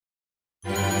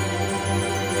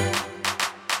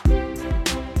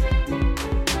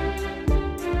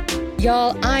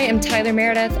Y'all, I am Tyler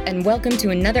Meredith, and welcome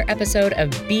to another episode of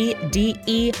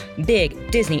BDE, Big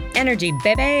Disney Energy,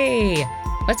 baby!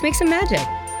 Let's make some magic.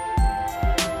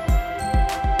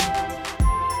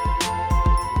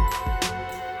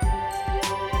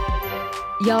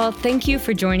 Y'all, thank you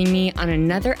for joining me on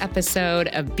another episode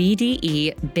of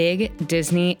BDE, Big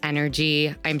Disney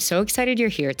Energy. I'm so excited you're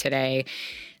here today.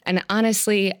 And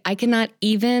honestly, I cannot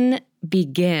even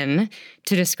begin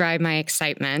to describe my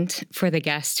excitement for the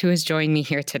guest who has joined me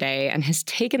here today and has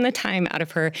taken the time out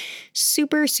of her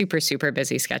super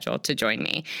busy schedule to join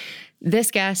me.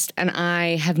 This guest and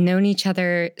I have known each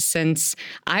other since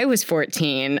I was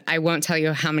 14. I won't tell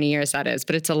you how many years that is,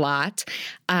 but it's a lot.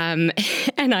 And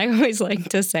I always like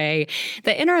to say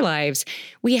that in our lives,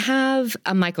 we have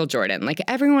a Michael Jordan. Like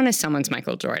everyone is someone's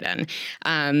Michael Jordan.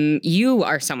 You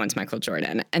are someone's Michael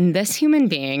Jordan. And this human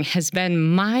being has been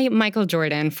my Michael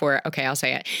Jordan for, okay, I'll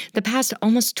say it, the past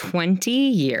almost 20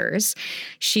 years.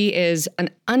 She is an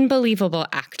unbelievable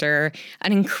actor,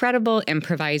 an incredible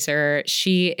improviser.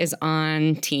 She is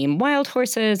on Team Wild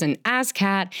Horses and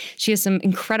ASCAT. She has some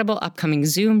incredible upcoming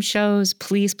Zoom shows.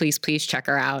 Please check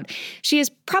her out. She has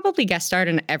probably guest starred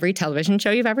in every television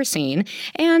show you've ever seen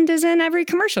and is in every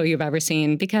commercial you've ever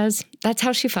seen because that's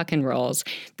how she fucking rolls.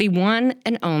 The one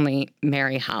and only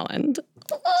Mary Holland.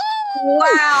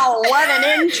 Wow, what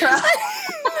an intro.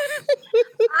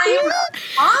 I'm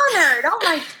honored. Oh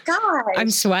my God. I'm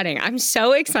sweating. I'm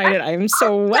so excited. I'm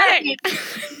so wet.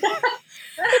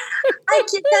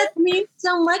 That means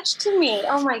so much to me.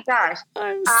 Oh my gosh.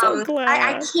 I'm so glad.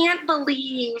 I can't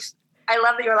believe, I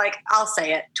love that you're like, I'll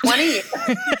say it, 20 years.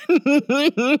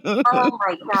 Oh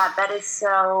my God. That is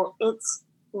so, it's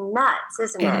nuts,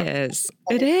 isn't it?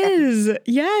 It is.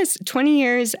 Yes. 20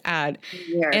 years at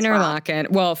Interlochen.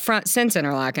 Wow. Well, since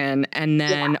Interlochen, and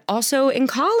then also in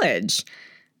college.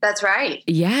 That's right.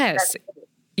 Yes.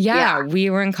 Yeah,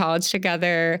 we were in college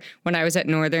together when I was at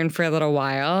Northern for a little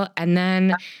while. And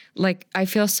then, I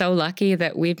feel so lucky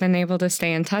that we've been able to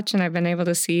stay in touch and I've been able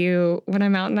to see you when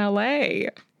I'm out in LA.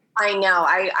 I know.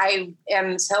 I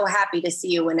am so happy to see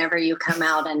you whenever you come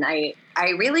out. And I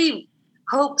really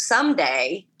hope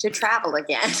someday to travel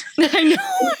again. I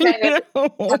know.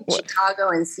 Come to Chicago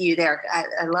and see you there.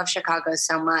 I love Chicago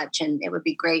so much. And it would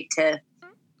be great to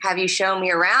have you show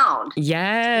me around.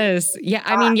 Yes. Yeah.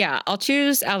 I mean, I'll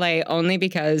choose LA only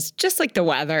because just like the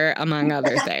weather, among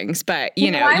other things. But,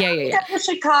 I went to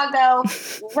Chicago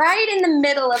right in the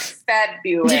middle of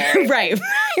February. Right.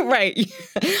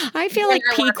 I feel like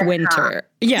peak winter.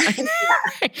 Yeah.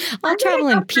 I'll travel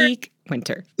in peak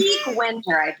winter. Peak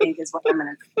winter, I think, is what I'm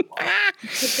going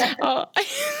to go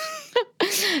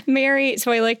for. Mary,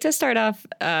 so I like to start off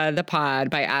the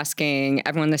pod by asking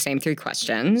everyone the same three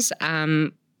questions.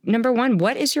 Number one,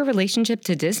 what is your relationship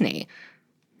to Disney?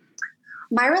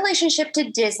 My relationship to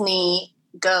Disney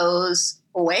goes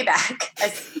way back,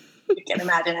 as you can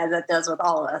imagine, as it does with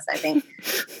all of us, I think.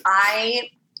 I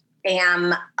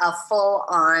am a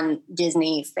full-on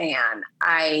Disney fan.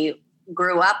 I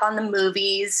grew up on the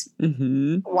movies,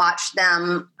 watched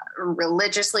them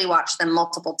religiously, watched them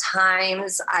multiple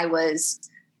times. I was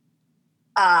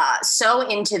so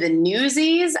into the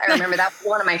Newsies. I remember that was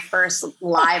one of my first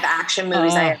live action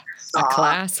movies I ever saw.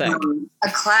 A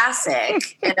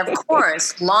classic. And of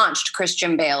course, launched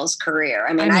Christian Bale's career.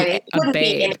 I mean I couldn't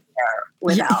be anywhere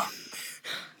without.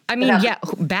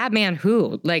 Batman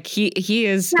who? He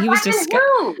was just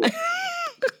who?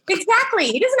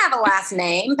 Exactly. He doesn't have a last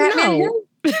name. Batman who?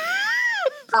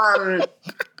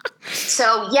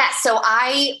 So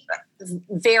I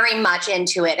very much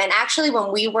into it. And actually,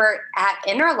 when we were at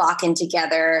Interlochen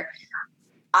together,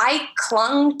 I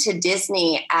clung to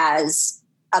Disney as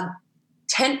a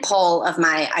tentpole of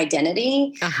my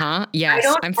identity.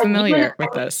 Yes, I'm familiar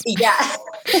with this. Yeah.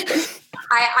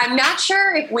 I'm not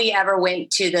sure if we ever went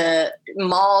to the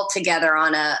mall together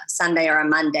on a Sunday or a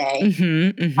Monday.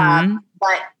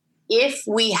 But if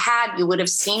we had, you would have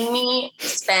seen me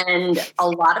spend a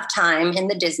lot of time in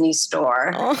the Disney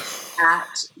store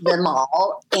at the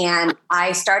mall. And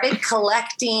I started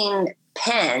collecting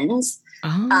pens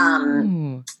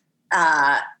and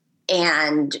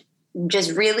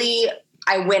just really,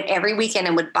 I went every weekend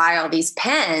and would buy all these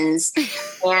pens,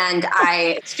 and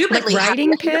I stupidly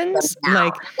writing pens,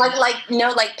 like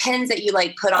pens that you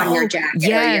put on your jacket.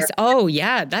 Yes.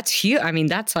 That's huge. I mean,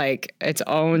 that's like its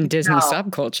own Disney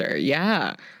subculture.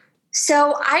 Yeah.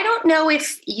 So I don't know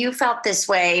if you felt this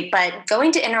way, but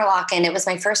going to Interlochen, it was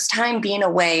my first time being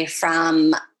away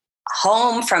from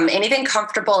home, from anything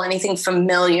comfortable, anything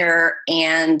familiar,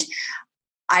 and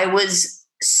I was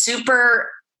super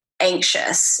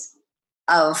anxious.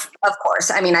 Of course.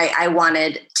 I mean, I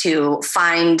wanted to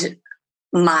find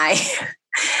my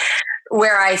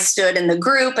where I stood in the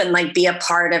group and like be a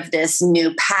part of this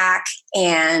new pack.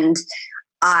 And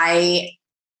I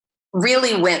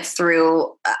really went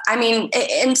through, I mean,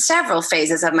 in several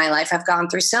phases of my life, I've gone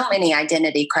through so many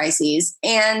identity crises,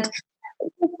 and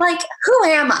like, who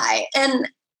am I? And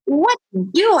what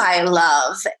do I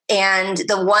love? And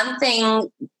the one thing,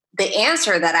 the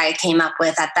answer that I came up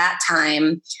with at that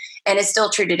time, and it's still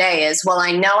true today, is, well,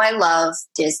 I know I love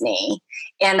Disney,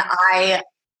 and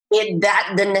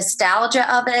the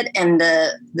nostalgia of it, and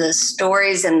the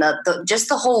stories, and the just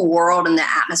the whole world and the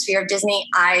atmosphere of Disney,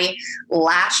 I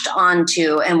latched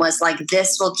onto and was like,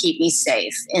 this will keep me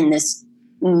safe in this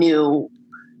new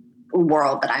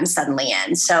world that I'm suddenly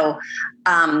in. So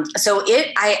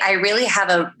I really have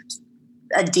a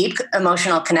deep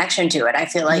emotional connection to it. I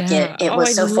feel like it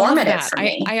was so formative for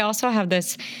me. I also have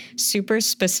this super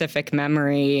specific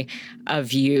memory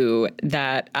of you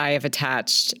that I have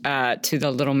attached to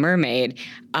The Little Mermaid,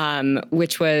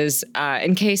 which was,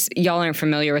 in case y'all aren't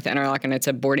familiar with Interlochen, it's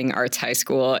a boarding arts high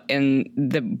school in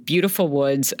the beautiful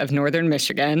woods of northern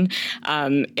Michigan.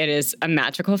 It is a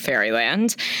magical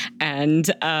fairyland, and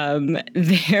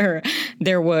there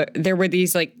were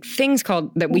these like things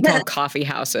that we called coffee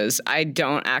houses. I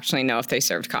don't actually know if they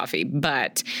served coffee,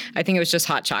 but I think it was just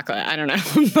hot chocolate. I don't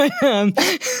know.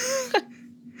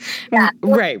 Yeah.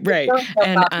 Right.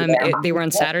 And they were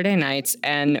on Saturday nights.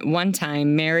 And one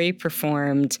time Mary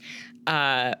performed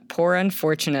Poor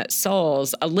Unfortunate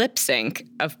Souls, a lip sync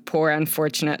of Poor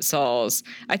Unfortunate Souls.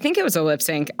 I think it was a lip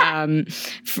sync.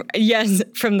 Yes,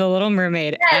 from The Little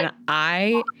Mermaid. And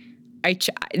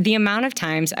the amount of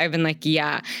times I've been like,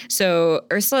 yeah, so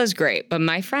Ursula is great, but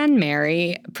my friend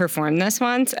Mary performed this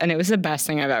once and it was the best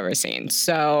thing I've ever seen.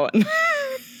 So...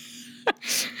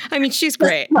 I mean, she's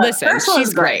great. Listen,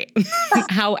 she's great.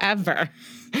 However.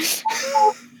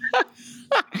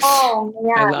 Oh,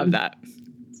 man. I love that.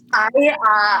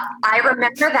 I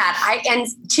remember that. And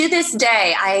to this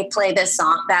day, I play that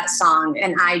song,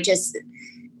 and I just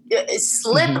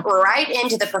slip right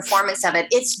into the performance of it.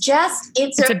 It's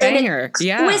a banger. An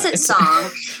exquisite song.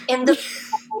 And the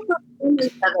performance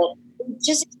of it is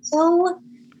just so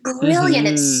brilliant.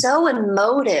 It's so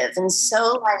emotive, and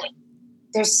so like,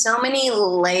 there's so many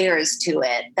layers to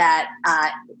it that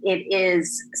it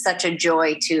is such a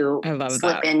joy to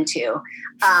slip into.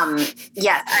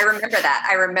 Yes, I remember that.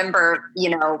 I remember,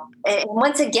 and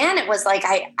once again, it was like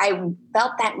I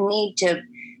felt that need to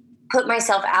put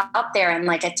myself out there and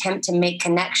like attempt to make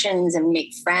connections and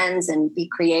make friends and be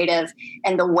creative.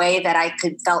 And the way that I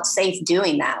felt safe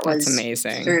doing that was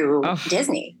amazing. Through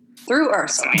Disney. Through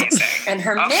Ursula and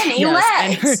her many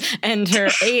legs. And her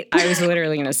 8, I was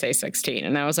literally going to say 16.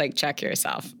 And I was like, check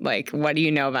yourself. Like, what do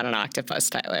you know about an octopus,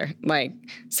 Tyler? Like,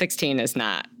 16 is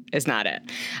not it.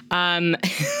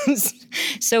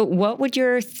 So what would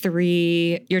your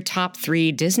top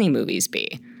 3 Disney movies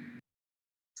be?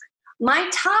 My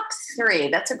top 3,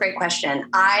 that's a great question.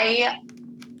 I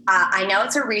know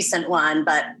it's a recent one,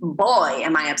 but boy,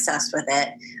 am I obsessed with it.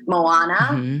 Moana.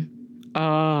 Mm-hmm.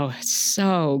 Oh,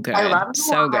 so good. I love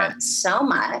so Moana good. So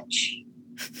much.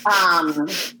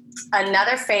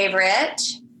 Another favorite,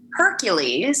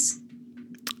 Hercules.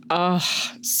 Oh,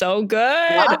 so good.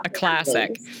 A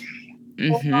classic.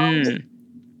 Mm-hmm.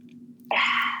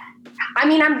 I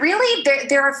mean, I'm really,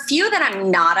 there are a few that I'm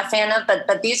not a fan of,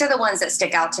 but these are the ones that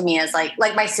stick out to me as like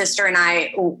my sister and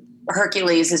I,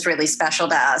 Hercules is really special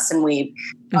to us, and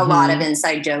a lot of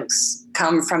inside jokes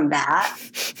come from that.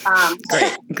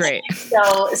 Great.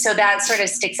 So that sort of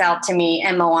sticks out to me.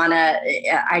 And Moana,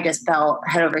 I just fell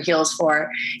head over heels for.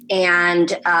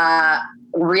 And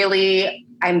really,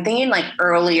 I'm thinking like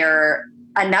earlier,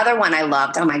 another one I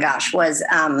loved, oh my gosh, was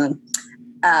Robin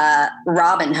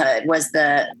Hood was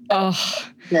the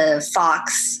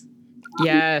fox.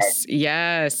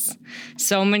 Yes.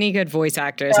 So many good voice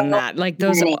actors in that. Like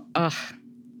those,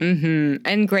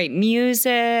 and great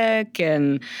music,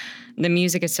 and the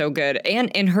music is so good. And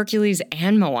in Hercules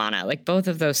and Moana, like both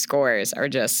of those scores are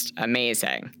just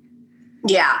amazing.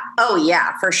 Yeah. Oh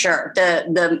yeah, for sure.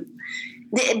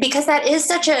 Because that is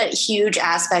such a huge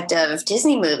aspect of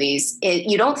Disney movies.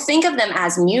 You don't think of them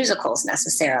as musicals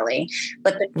necessarily,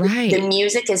 but the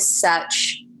music is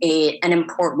such an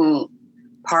important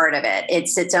part of it.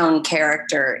 It's its own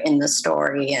character in the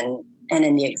story and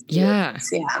in the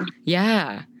experience.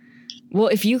 Yeah. Well,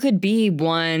 if you could be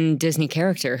one Disney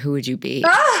character, who would you be?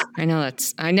 I know.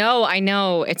 It's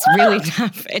really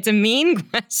tough. It's a mean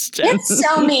question. It's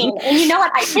so mean. And you know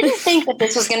what? I didn't think that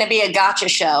this was going to be a gotcha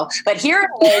show, but here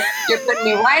it is. You're putting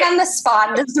me right on the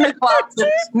spot. This is going to go out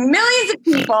to millions of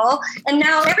people. And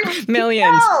now everyone's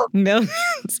millions.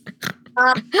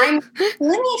 Let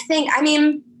me think. I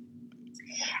mean,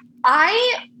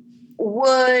 I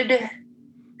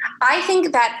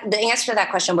think that the answer to that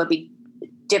question would be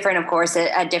different, of course,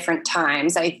 at different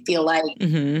times. I feel like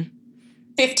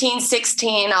 15,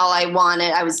 16, all I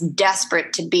wanted, I was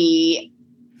desperate to be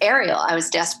Ariel. I was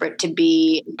desperate to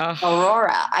be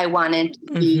Aurora. I wanted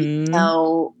to be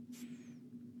so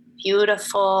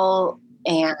beautiful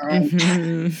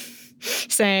and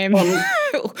same.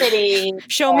 Pretty.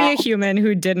 Show me a human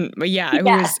who didn't, who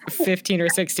was 15 or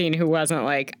 16 who wasn't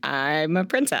like, I'm a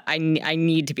princess. I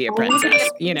need to be a princess,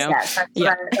 you know?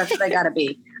 That's what I gotta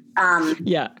be.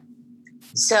 Yeah.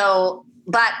 So,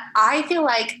 but I feel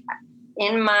like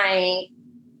in my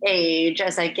age,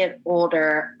 as I get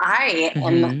older, I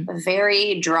am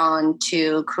very drawn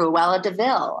to Cruella de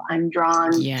Vil. I'm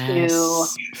drawn to,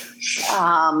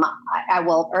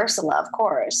 Ursula, of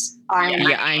course. I'm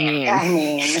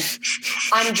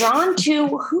drawn to,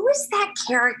 who is that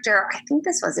character? I think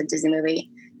this was a Disney movie.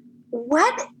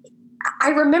 I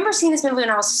remember seeing this movie when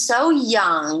I was so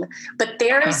young, but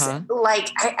there's I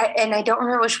don't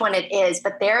remember which one it is,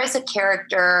 but there is a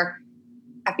character.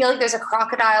 I feel like there's a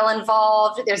crocodile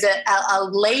involved. There's a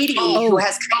lady who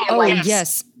has kind of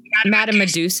yes, Madame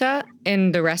Medusa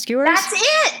in The Rescuers. That's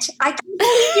it. I can't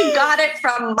believe you got it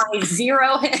from my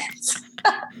zero hits.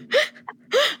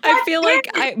 I feel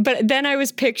but then I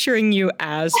was picturing you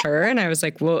as her, and I was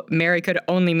like, well, Mary could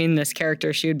only mean this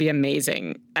character. She would be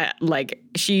amazing. Like,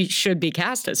 she should be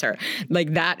cast as her.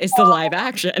 Like, that is the live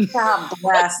action. God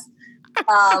bless.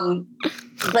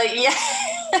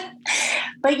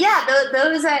 But yeah,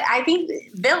 those, I think,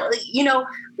 you know,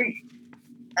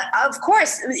 of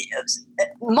course,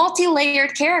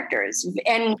 multi-layered characters,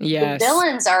 and the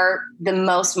villains are the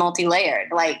most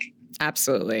multi-layered. Like,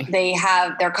 absolutely,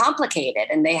 they're complicated,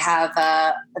 and they have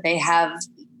a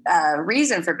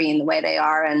reason for being the way they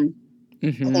are, and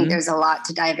I think there's a lot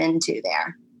to dive into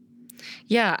there.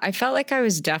 Yeah, I felt like I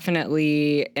was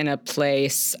definitely in a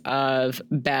place of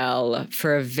Belle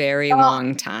for a very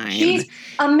long time. She's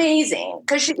amazing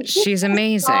because she's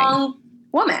amazing, a strong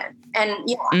woman, and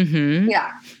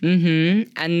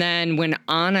And then when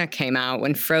Anna came out,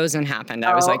 when Frozen happened,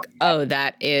 I was like, oh,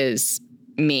 that is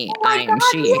me. I am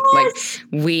she. Yes.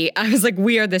 Like I was like,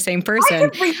 we are the same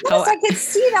person. I could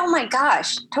see it. Oh my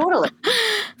gosh, totally.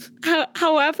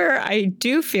 However, I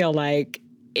do feel like,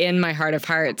 in my heart of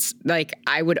hearts, like,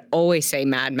 I would always say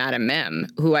Madame Mim,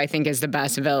 who I think is the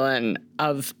best villain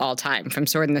of all time from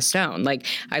Sword in the Stone. Like,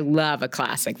 I love a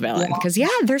classic villain because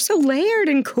they're so layered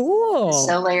and cool.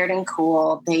 Layered and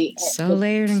cool.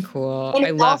 And I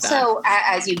love that. Also,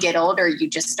 as you get older, you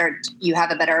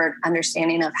have a better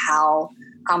understanding of how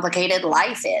complicated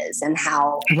life is, and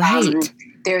how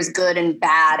there's good and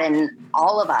bad in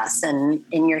all of us, and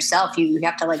in yourself. You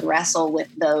have to like wrestle with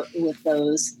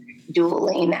those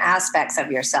dueling aspects of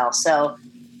yourself. So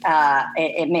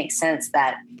it makes sense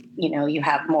that, you know, you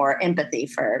have more empathy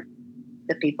for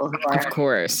the people who are. Of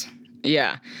course.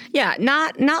 Yeah. Yeah.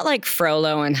 Not like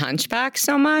Frollo and Hunchback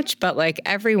so much, but like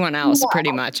everyone else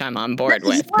pretty much I'm on board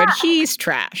with. But he's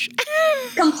trash.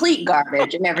 Complete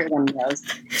garbage, and everyone knows.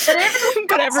 But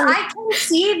everyone I can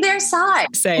see their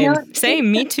side. Same. You know? Same.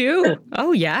 Me too.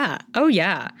 Oh, yeah.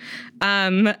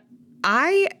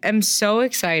 I am so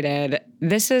excited.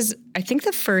 This is, I think,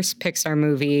 the first Pixar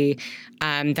movie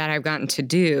that I've gotten to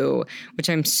do, which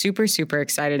I'm super, super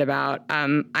excited about.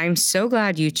 I'm so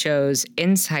glad you chose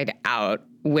Inside Out,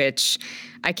 which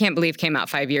I can't believe came out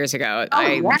 5 years ago.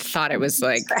 I thought it was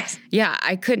like,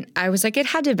 I was like, it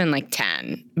had to have been like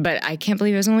 10, but I can't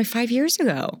believe it was only 5 years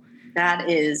ago. That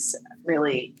is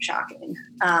really shocking.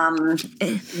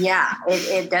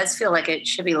 It does feel like it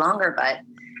should be longer, but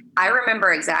I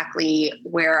remember exactly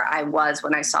where I was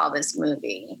when I saw this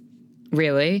movie.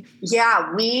 Really?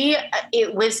 Yeah,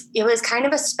 it was kind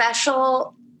of a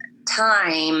special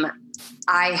time.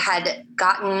 I had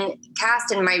gotten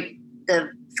cast in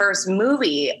the first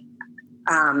movie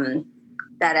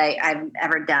that I've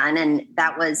ever done, and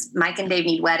that was Mike and Dave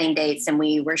Need Wedding Dates, and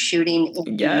we were shooting.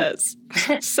 Yes,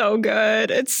 so good.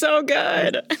 It's so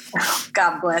good. Oh,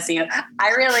 God bless you.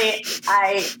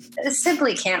 I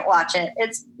simply can't watch it.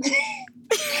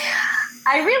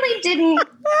 I really didn't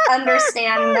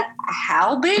understand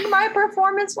how big my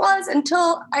performance was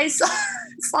until I saw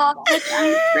it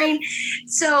on the screen.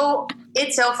 So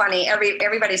it's so funny.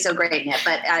 Everybody's so great in it,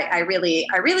 but I really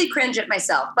cringe at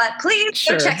myself. But please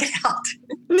go check it out.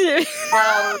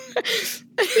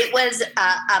 It was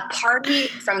a party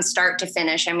from start to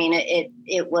finish. I mean,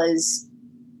 it was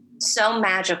so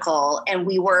magical, and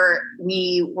we were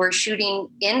shooting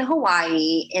in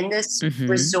Hawaii in this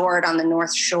resort on the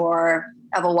North Shore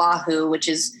of Oahu, which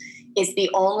is it's the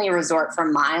only resort for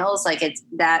miles. Like it's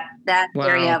that Wow.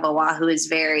 area of Oahu is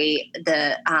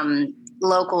the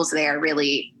locals there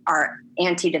really are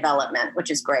anti-development,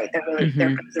 which is great. They're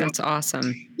really, That's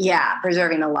awesome. Yeah.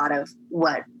 Preserving a lot of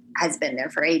what has been there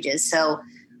for ages. So,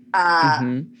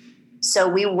 so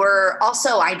we were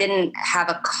also, I didn't have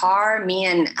a car. Me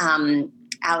and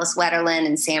Alice Wetterland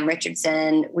and Sam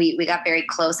Richardson, we got very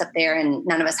close up there and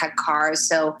none of us had cars.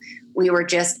 So we were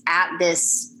just at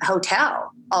this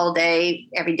hotel all day,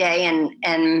 every day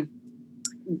and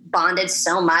bonded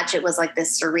so much. It was like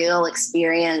this surreal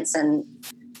experience and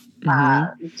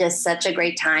just such a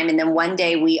great time. And then one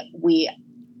day we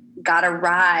got a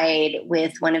ride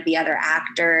with one of the other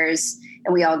actors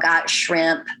and we all got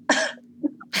shrimp.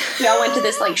 We all went to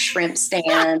this like shrimp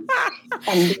stand.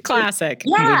 And classic.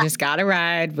 Yeah. We just got a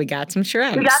ride. We got some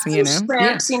shrimps. We got some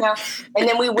shrimps, and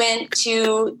then we went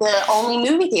to the only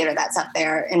movie theater that's up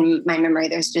there. In my memory,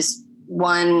 there's just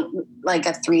one, like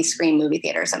a 3-screen movie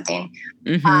theater or something.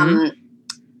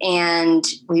 And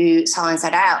we saw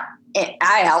Inside Out.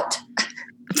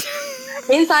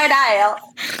 Inside Out.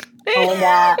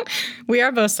 And, we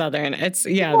are both Southern. It's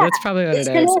that's probably what it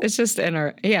is. It's just in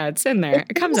our, it's in there.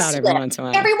 It comes out every once in a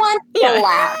while. Everyone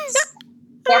relax.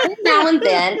 Every now and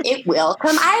then it will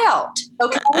come out.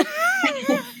 Okay.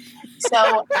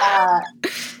 So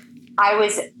I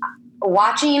was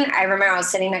watching, I remember I was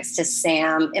sitting next to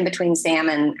Sam, in between Sam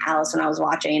and Alice when I was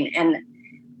watching, and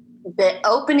the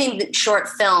opening short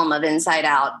film of Inside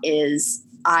Out is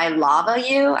I Lava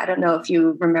You. I don't know if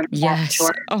you remember that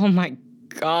short. Oh my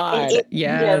God.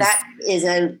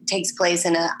 That takes place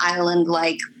in an island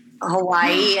like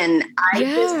Hawaii. And I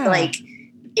just like,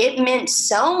 it meant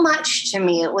so much to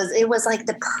me. It was like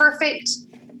the perfect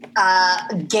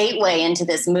gateway into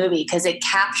this movie because it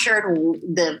captured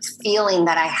the feeling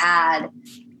that I had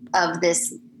of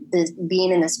this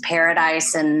being in this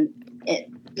paradise and it,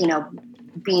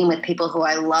 being with people who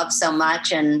I love so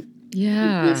much and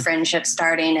new friendship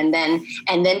starting and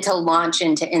then to launch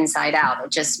into Inside Out.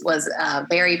 It just was a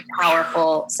very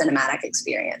powerful cinematic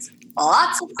experience.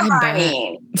 Lots of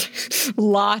crying.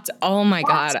 Lots. Oh my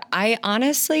God. I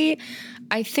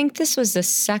think this was the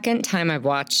second time I've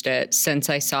watched it since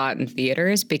I saw it in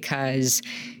theaters because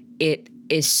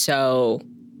it's so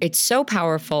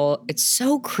powerful. It's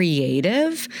so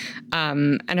creative.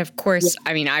 And of course,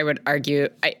 I mean, I would argue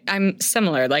I'm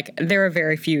similar. Like there are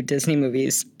very few Disney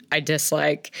movies I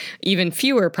dislike, even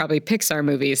fewer probably Pixar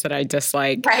movies that I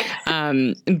dislike. Right.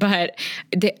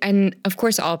 And of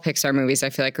course, all Pixar movies I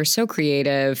feel like are so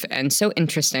creative and so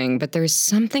interesting, but there's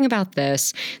something about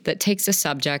this that takes a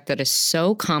subject that is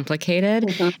so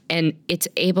complicated and it's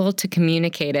able to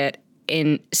communicate it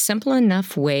in simple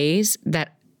enough ways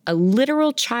that a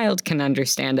literal child can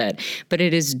understand it, but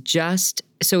it is just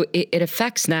so it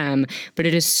affects them, but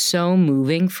it is so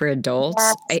moving for adults.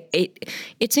 Yes.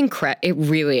 It's incredible. It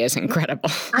really is incredible.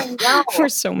 I know. For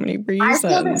so many reasons. I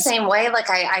feel the same way.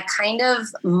 Like I kind of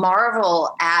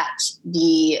marvel at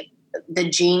the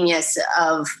genius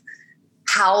of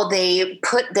how they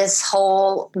put this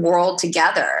whole world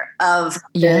together. I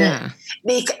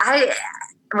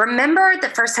remember the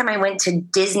first time I went to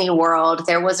Disney World,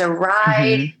 there was a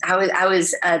ride. I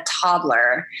was a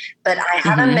toddler, but I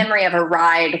have a memory of a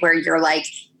ride where you're like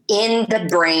in the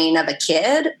brain of a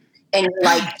kid and you're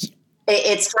like,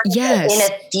 it's in a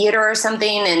theater or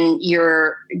something. And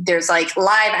there's like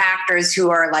live actors who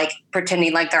are like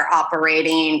pretending like they're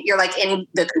operating. You're like in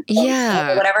the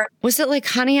or whatever. Was it like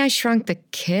Honey, I Shrunk the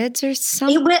Kids or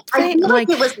something? I feel like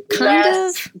it was kind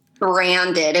of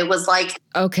branded. It was like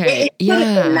it could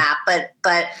have been that, but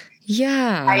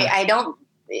I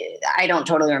don't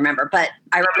totally remember, but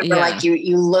I remember like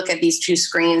you look at these two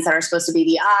screens that are supposed to be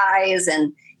the eyes,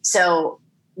 and so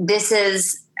this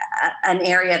is an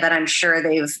area that I'm sure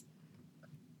they've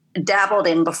dabbled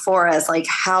in before as like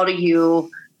how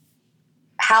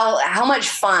much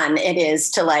fun it is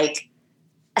to like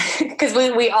because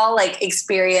we all like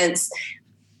experience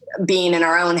being in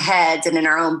our own heads and in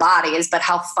our own bodies, but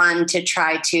how fun to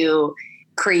try to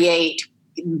create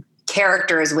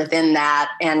characters within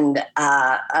that and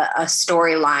a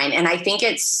storyline. And I think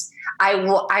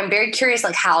I'm very curious,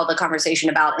 like how the conversation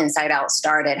about Inside Out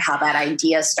started, how that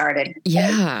idea started.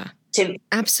 Yeah,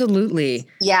 absolutely.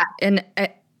 Yeah. And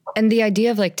the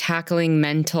idea of like tackling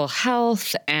mental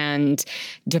health and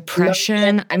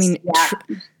depression. I mean,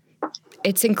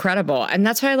 it's incredible. And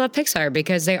that's why I love Pixar,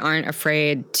 because they aren't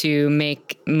afraid to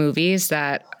make movies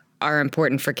that are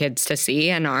important for kids to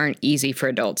see and aren't easy for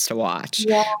adults to watch,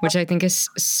 which I think is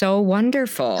so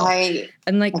wonderful. I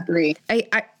agree.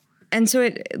 And so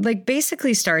it like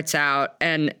basically starts out,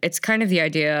 and it's kind of the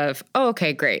idea of, oh,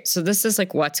 okay, great. So this is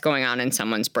like what's going on in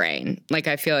someone's brain. Like,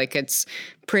 I feel like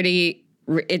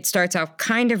it starts out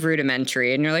kind of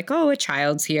rudimentary, and you're like, oh, a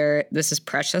child's here. This is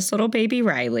precious little baby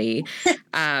Riley.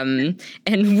 And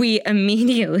we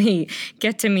immediately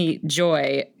get to meet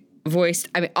Joy, voiced.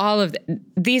 I mean, all of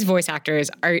these voice actors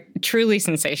are truly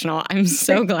sensational. I'm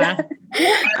so glad.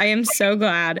 I am so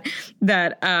glad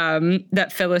that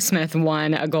that Phyllis Smith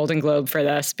won a Golden Globe for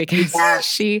this, because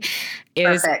she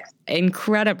is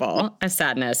incredible as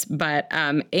Sadness. But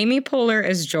Amy Poehler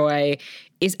as Joy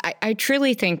is, I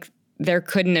truly think there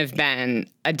couldn't have been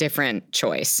a different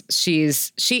choice. She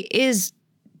is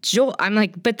Joy. I'm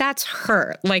like, but that's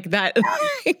her, like that,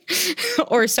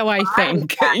 or so I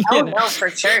think. No, for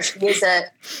sure.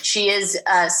 She is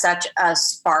such a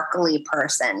sparkly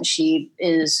person. She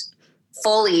is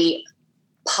fully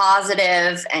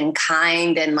positive and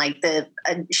kind, and like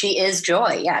she is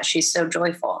joy. Yeah, she's so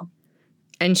joyful.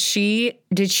 And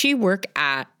did she work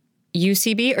at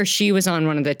UCB, or she was on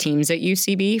one of the teams at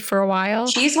UCB for a while?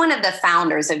 She's one of the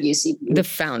founders of UCB. The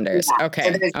founders. Yeah.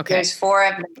 Okay. So there's four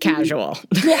of them. Casual.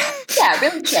 Yeah,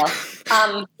 really chill.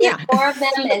 Four of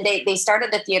them, and they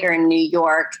started the theater in New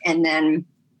York, and then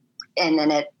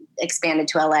it expanded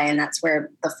to LA, and that's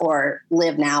where the four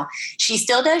live now. She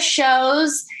still does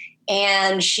shows,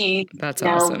 and that's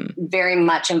awesome. Very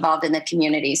much involved in the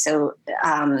community. So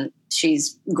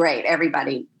she's great.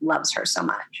 Everybody loves her so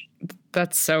much.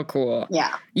 That's so cool.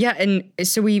 Yeah. Yeah. And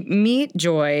so we meet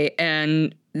Joy,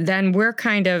 and then we're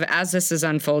kind of, as this is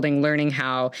unfolding, learning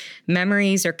how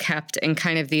memories are kept in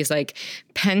kind of these like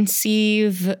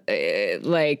pensive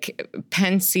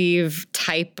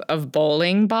type of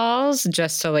bowling balls,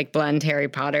 just to like blend Harry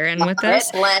Potter in with this.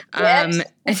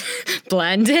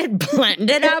 Blend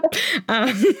it up.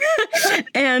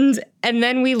 And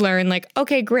then we learn like,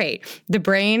 okay, great. The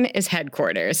brain is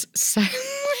headquarters. So,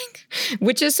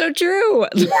 which is so true.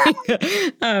 Yeah.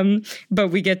 But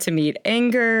we get to meet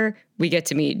anger, we get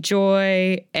to meet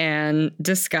joy and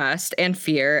disgust and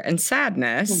fear and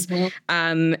sadness,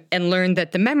 and learn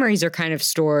that the memories are kind of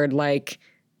stored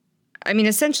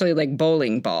essentially like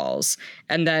bowling balls,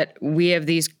 and that we have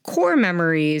these core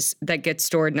memories that get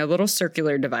stored in a little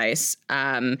circular device.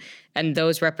 And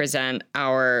those represent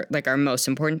our most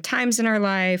important times in our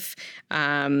life.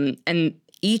 And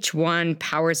each one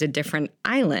powers a different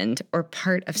island or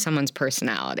part of someone's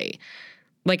personality.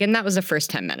 And that was the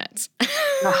first 10 minutes.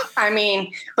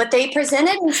 But they present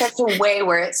it in such a way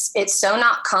where it's so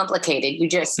not complicated. You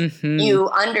just, you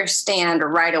understand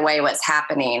right away what's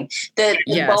happening. The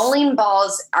bowling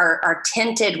balls are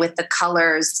tinted with the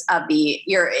colors of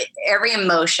every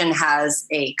emotion has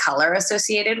a color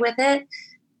associated with it.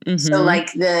 So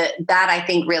that I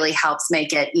think really helps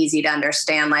make it easy to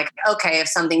understand. Like, okay, if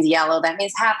something's yellow, that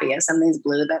means happy. If something's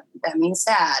blue, that means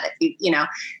sad.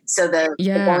 So the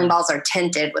bowling balls are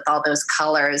tinted with all those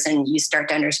colors, and you start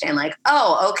to understand like,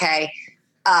 oh, okay.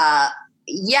 And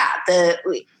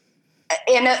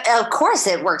of course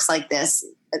it works like this.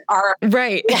 Our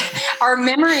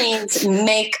memories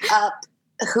make up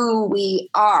who we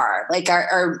are. Like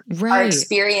our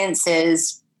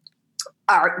experiences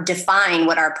define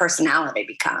what our personality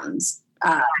becomes.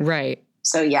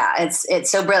 So yeah, it's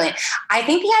so brilliant. I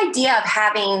think the idea of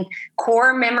having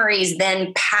core memories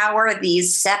then power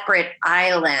these separate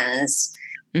islands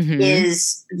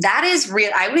is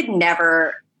real. I would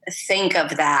never think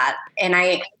of that. And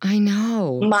I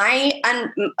know my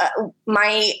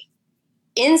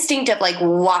instinct of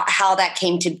how that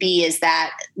came to be is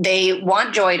that they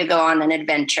want Joy to go on an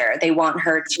adventure. They want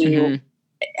her to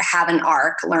have an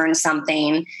arc, learn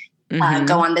something,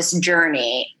 go on this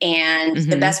journey. And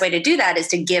the best way to do that is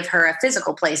to give her a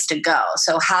physical place to go.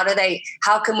 So how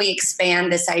can we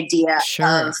expand this idea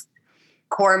of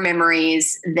core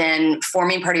memories, then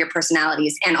forming part of your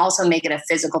personalities, and also make it a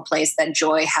physical place that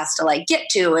Joy has to get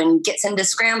to and gets into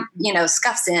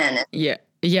scuffs in. Yeah.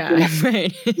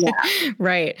 Right.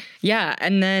 Right. Yeah.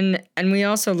 And we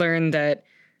also learned that,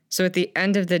 so at the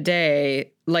end of the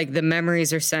day, the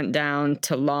memories are sent down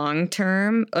to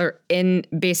long-term, or in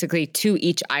basically to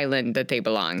each island that they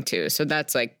belong to. So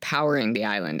that's powering the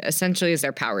island essentially is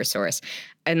their power source.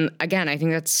 And again, I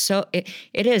think that's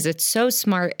it's so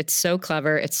smart. It's so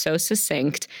clever. It's so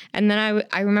succinct. And then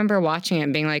I remember watching it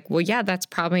and being like, well, yeah, that's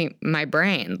probably my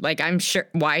brain. I'm sure,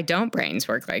 why don't brains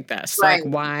work like this? Right.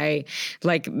 Why,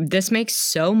 this makes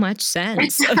so much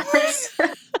sense.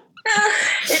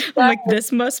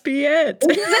 This must be it.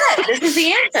 This is it. This is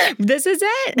the answer. This is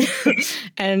it.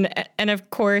 and of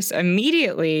course,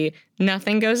 immediately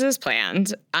nothing goes as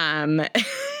planned.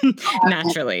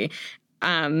 Naturally.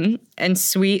 And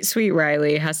sweet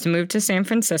Riley has to move to San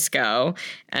Francisco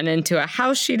and into a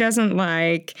house she doesn't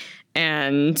like,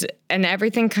 and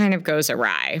everything kind of goes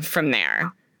awry from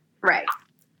there. Right.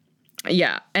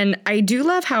 Yeah. And I do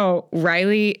love how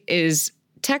Riley is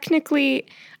technically,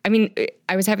 I mean,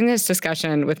 I was having this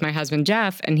discussion with my husband,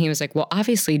 Jeff, and he was like, well,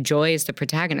 obviously joy is the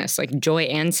protagonist. Like joy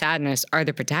and sadness are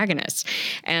the protagonists.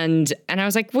 And I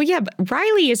was like, well, yeah, but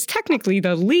Riley is technically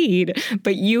the lead,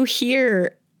 but you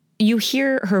hear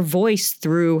her voice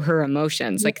through her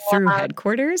emotions, like through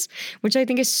Headquarters, which I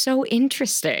think is so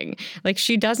interesting. Like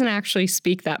she doesn't actually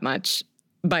speak that much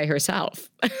by herself.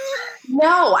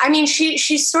 No, I mean,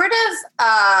 she's sort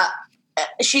of,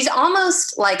 she's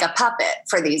almost like a puppet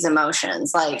for these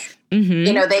emotions. Like,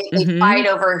 they fight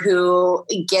over who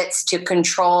gets to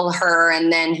control her,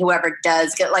 and then whoever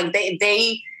does get, like,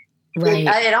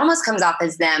 it almost comes off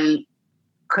as them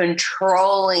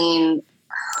controlling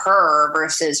her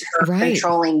versus her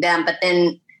controlling them. But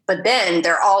then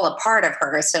they're all a part of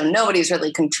her, so nobody's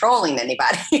really controlling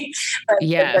anybody. but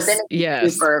then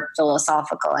it's super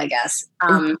philosophical, I guess.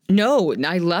 No,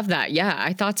 I love that. Yeah,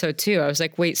 I thought so too. I was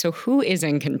like, wait, so who is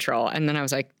in control? And then I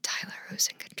was like, Tyler, who's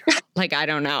in control? Like, I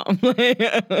don't know.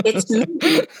 It's me.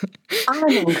 I'm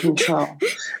in control.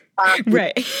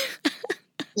 Right.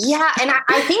 Yeah, and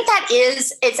I think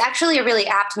it's actually a really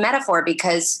apt metaphor,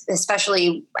 because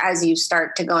especially as you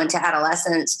start to go into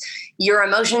adolescence, your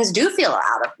emotions do feel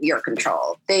out of your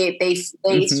control. They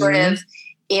sort of,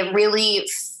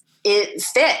 it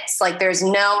fits. Like there's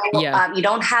no, you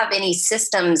don't have any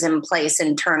systems in place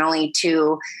internally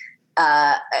to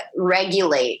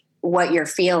regulate what you're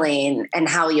feeling and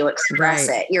how you express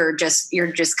it. You're just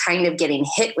kind of getting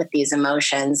hit with these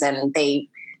emotions, and they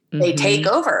take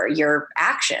over your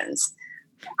actions.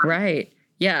 Right.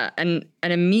 Yeah. And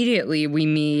immediately we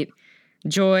meet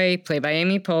Joy, played by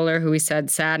Amy Poehler, who we said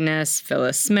sadness,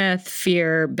 Phyllis Smith,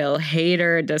 fear, Bill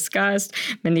Hader, disgust,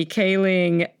 Mindy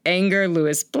Kaling, anger,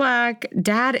 Lewis Black.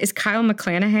 Dad is Kyle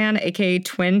MacLachlan, aka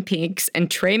Twin Peaks, and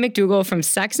Trey McDougal from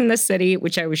Sex and the City,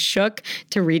 which I was shook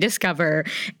to rediscover,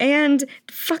 and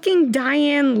fucking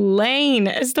Diane Lane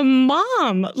as the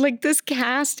mom. Like, this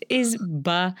cast is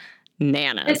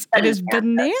bananas. It is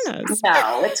bananas.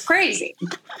 No, it's crazy.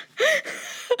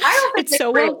 I don't think it's so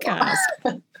well cast.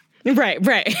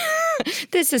 Right.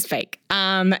 This is fake.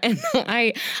 And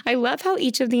I love how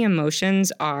each of the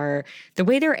emotions are, the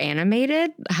way they're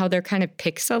animated, how they're kind of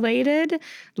pixelated.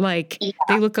 Like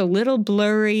they look a little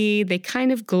blurry. They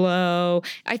kind of glow.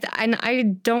 And I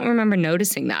don't remember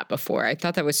noticing that before. I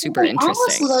thought that was super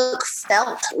interesting. Almost look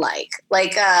felt like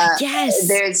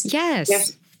yes.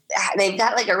 They've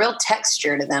got like a real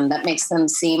texture to them that makes them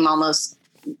seem almost,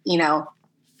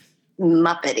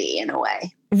 Muppety in a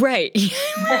way. Right.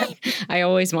 I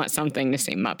always want something to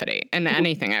seem Muppety in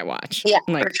anything I watch. Yeah,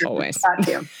 like sure. Always.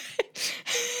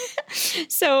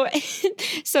 So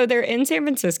they're in San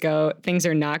Francisco. Things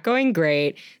are not going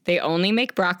great. They only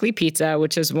make broccoli pizza,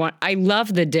 which is one. I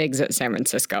love the digs at San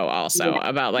Francisco also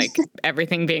about like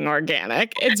everything being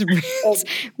organic. It's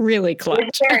really clutch.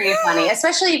 It's very funny,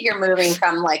 especially if you're moving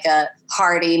from like a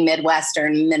hearty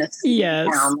Midwestern Minnesota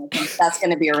town. That's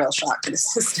going to be a real shock to the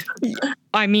system.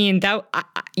 I mean,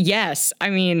 yes. I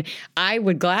mean, I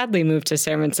would gladly move to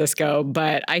San Francisco,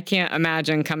 but I can't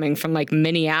imagine coming from like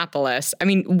Minneapolis. I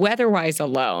mean, weather-wise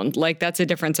alone, like that's a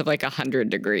difference of like 100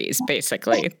 degrees,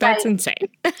 basically. That's insane.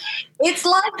 It's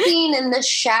like being in the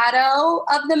shadow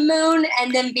of the moon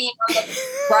and then being on the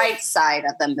bright side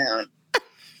of the moon.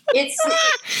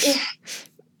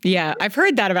 Yeah, I've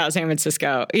heard that about San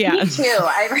Francisco. Yeah. Me too.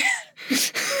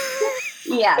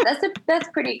 Yeah, that's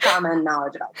pretty common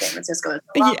knowledge about San Francisco. It's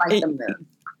a lot like the moon.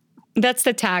 That's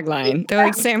the tagline. They're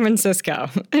like San Francisco.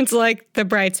 It's like the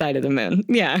bright side of the moon.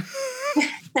 Yeah.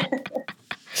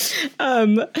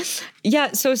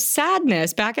 So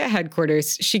sadness, back at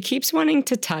Headquarters, she keeps wanting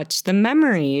to touch the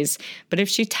memories, but if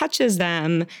she touches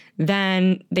them,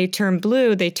 then they turn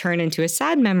blue, they turn into a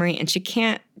sad memory, and she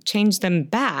can't change them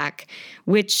back,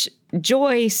 which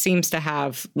Joy seems to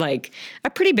have like a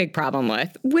pretty big problem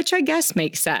with, which I guess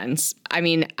makes sense. I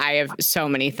mean, I have so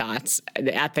many thoughts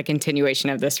at the continuation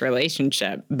of this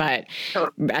relationship, but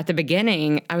at the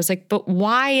beginning, I was like, but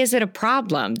why is it a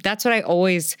problem? That's what I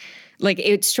always, like,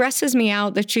 it stresses me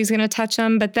out that she's going to touch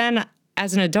them, but then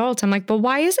as an adult, I'm like, but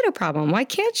why is it a problem? Why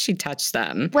can't she touch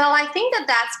them? Well, I think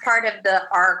that's part of the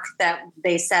arc that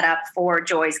they set up for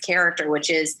Joy's character, which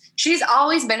is she's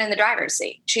always been in the driver's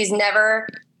seat. She's never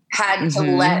had to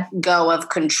let go of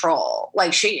control.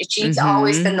 Like she's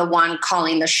always been the one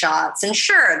calling the shots. And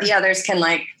sure, the others can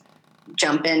like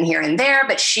jump in here and there,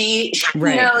 but she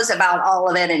knows about all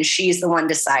of it and she's the one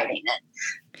deciding it.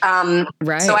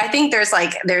 Right. So I think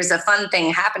there's a fun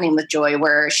thing happening with Joy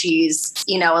where she's,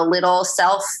 a little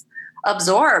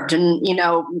self-absorbed and,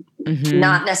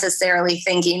 not necessarily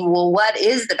thinking, well, what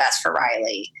is the best for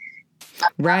Riley?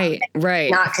 Right.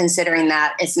 Not considering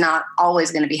that it's not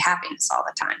always going to be happiness all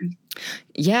the time.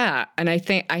 Yeah. And I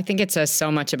think it says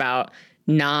so much about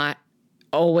not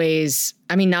always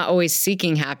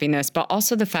seeking happiness, but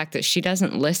also the fact that she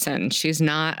doesn't listen. She's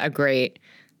not a great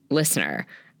listener.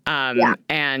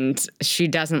 And she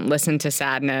doesn't listen to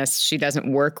sadness. She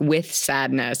doesn't work with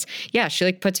sadness. Yeah.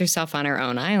 She puts herself on her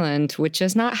own island, which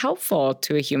is not helpful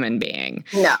to a human being.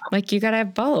 No. You got to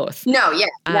have both. No. Yeah.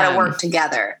 You got to work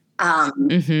together.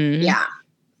 Yeah.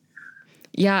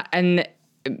 Yeah. And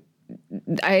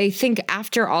I think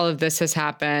after all of this has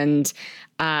happened,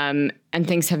 and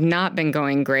things have not been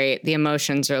going great, the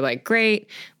emotions are great,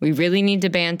 we really need to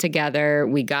band together.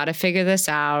 We got to figure this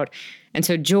out. And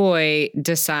so Joy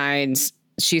decides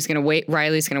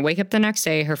Riley's going to wake up the next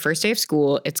day, her first day of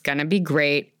school. It's going to be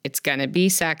great. It's going to be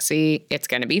sexy. It's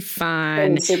going to be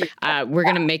fun. We're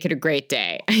going to make it a great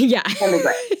day. Yeah. It's going to be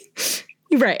great.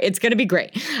 Right. It's going to be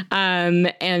great.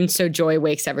 And so Joy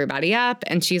wakes everybody up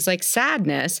and she's like,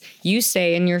 sadness, you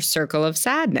stay in your circle of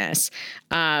sadness.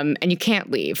 And you can't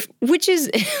leave, which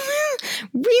is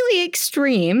really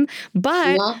extreme.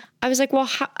 But I was like, well,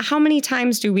 how many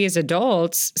times do we as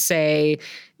adults say,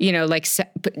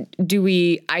 do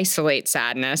we isolate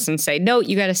sadness and say, no,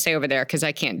 you got to stay over there because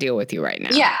I can't deal with you right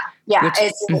now? Yeah. Yeah.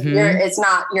 It's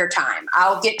not your time.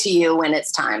 I'll get to you when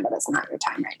it's time, but it's not your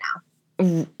time right now.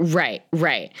 Right.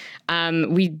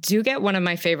 We do get one of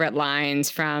my favorite lines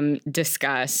from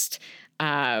Disgust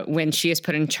when she is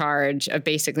put in charge of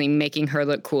basically making her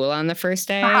look cool on the first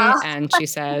day. And she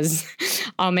says,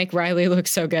 I'll make Riley look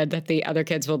so good that the other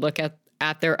kids will look at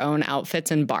their own outfits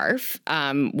and barf,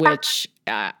 which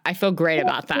I feel great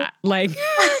about that.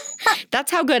 That's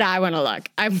how good I want to look.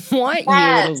 I want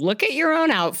you to look at your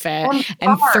own outfit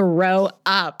and throw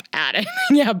up at it.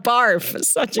 Yeah, barf.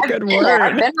 Such a good word.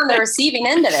 I've been on the receiving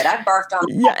end of it. I've barfed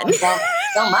on myself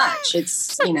so much.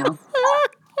 It's,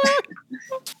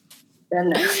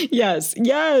 Yes.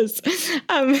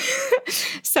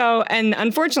 So, and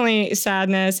unfortunately,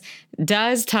 sadness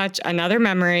does touch another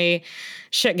memory.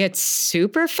 Shit gets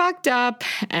super fucked up,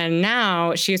 and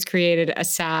now she has created a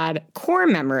sad core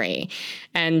memory.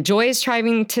 And Joy is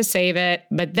trying to save it,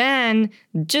 but then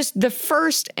just the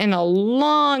first in a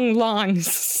long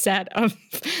set of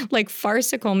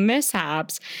farcical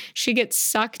mishaps, she gets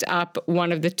sucked up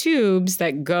one of the tubes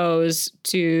that goes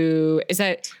to, is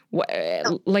that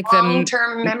the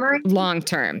long-term memory?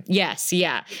 Long-term, yes,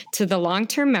 yeah, to the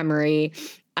long-term memory.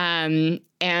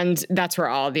 And that's where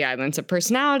all the islands of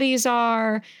personalities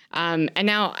are. And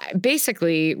now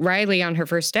basically Riley on her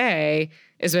first day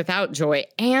is without joy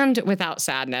and without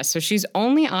sadness. So she's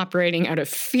only operating out of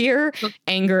fear,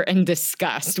 anger, and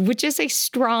disgust, which is a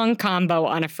strong combo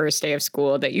on a first day of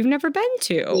school that you've never been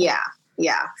to.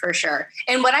 Yeah, for sure.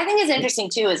 And what I think is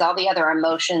interesting too is all the other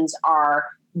emotions are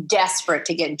desperate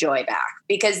to get Joy back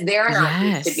because they're not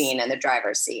used to being in the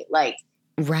driver's seat.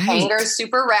 Right. Anger's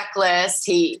super reckless.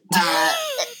 He's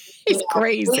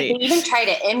crazy. They even try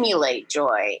to emulate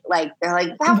Joy. They're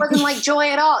like, that wasn't like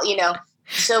Joy at all,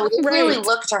 So we really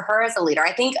look to her as a leader.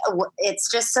 I think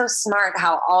it's just so smart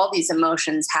how all these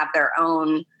emotions have their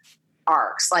own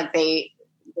arcs. They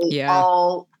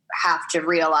all have to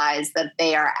realize that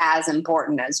they are as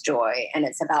important as Joy, and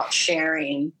it's about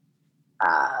sharing,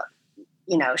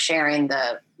 sharing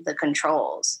the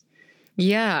controls.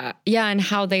 Yeah. And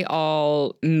how they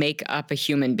all make up a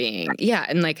human being. Yeah.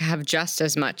 And have just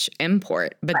as much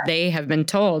import, but they have been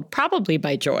told probably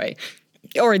by Joy,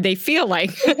 or they feel like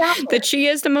that she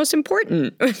is the most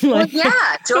important. Joy is,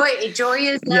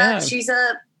 she's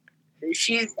a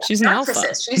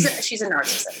narcissist. She's a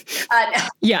narcissist.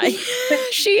 Yeah,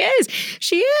 she is.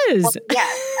 She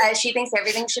thinks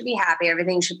everything should be happy.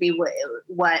 Everything should be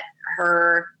what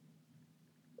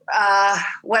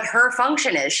her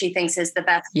function is. She thinks is the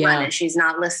best one, and she's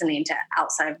not listening to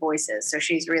outside voices. So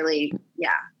she's really,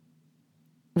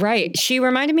 right. She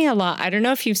reminded me a lot. I don't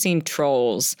know if you've seen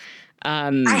Trolls.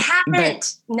 I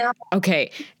haven't. No.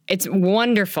 Okay. It's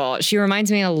wonderful. She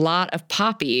reminds me a lot of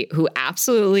Poppy, who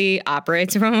absolutely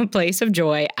operates from a place of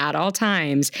joy at all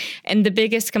times. And the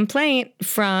biggest complaint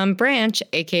from Branch,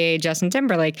 aka Justin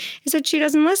Timberlake, is that she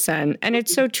doesn't listen. And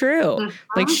it's so true.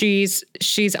 She's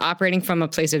operating from a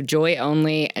place of joy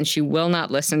only, and she will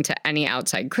not listen to any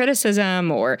outside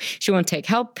criticism, or she won't take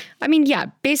help. I mean,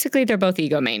 basically they're both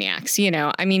egomaniacs,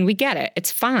 we get it.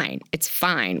 It's fine.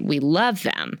 We love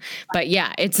them. But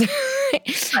it's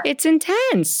it's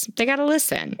intense. They got to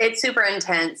listen. It's super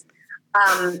intense.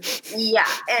 Yeah.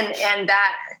 And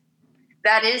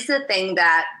that is the thing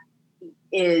that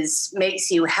makes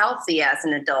you healthy as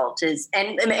an adult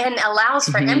and allows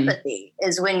for empathy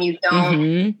is when you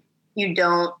don't, you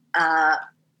don't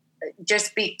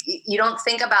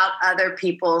think about other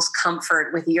people's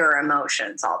comfort with your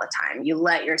emotions all the time. You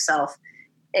let yourself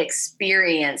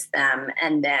experience them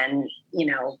and then,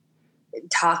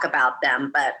 talk about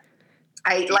them. But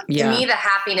to me, the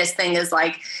happiness thing is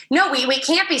like, no, we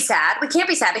can't be sad. We can't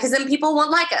be sad because then people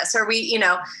won't like us or we're going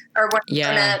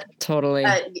to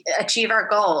achieve our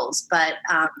goals. But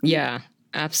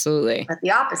absolutely. But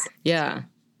the opposite. Yeah,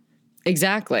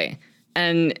 exactly.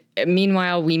 And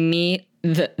meanwhile, we meet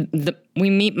we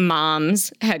meet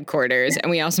mom's headquarters and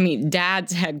we also meet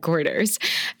dad's headquarters.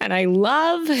 And I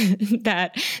love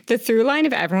that the through line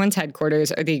of everyone's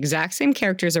headquarters are the exact same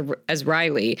characters as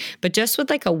Riley, but just with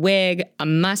like a wig, a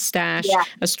mustache,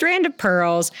 a strand of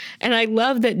pearls. And I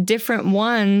love that different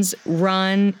ones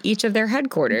run each of their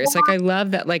headquarters. Like I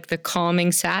love that like the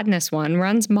calming sadness one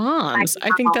runs mom's.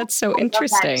 I think that's so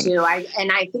interesting. That too. I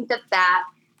think that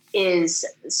is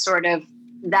sort of,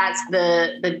 that's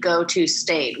the go-to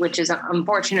state, which is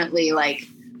unfortunately like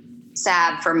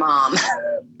sad for mom.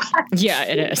 Yeah,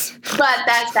 it is. But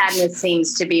that sadness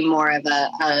seems to be more of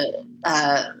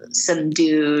a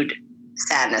subdued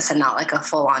sadness and not like a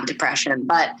full-on depression.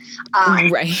 But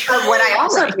right. But what I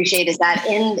also appreciate is that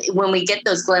when we get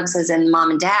those glimpses in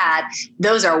mom and dad,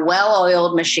 those are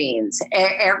well-oiled machines.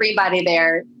 Everybody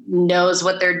there knows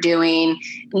what they're doing.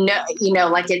 No,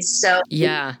 like it's so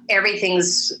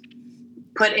everything's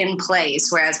put in place,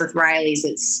 whereas with Riley's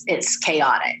it's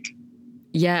chaotic.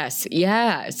 Yes.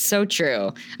 Yeah. It's so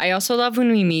true. I also love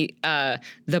when we meet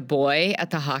the boy at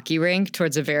the hockey rink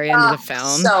towards the very end of the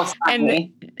film. So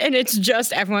funny. And it's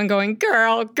just everyone going,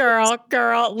 girl, girl,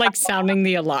 girl, like sounding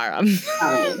the alarm.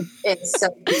 It's so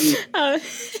cute.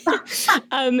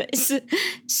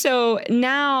 So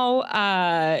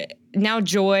now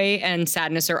Joy and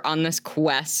Sadness are on this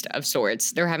quest of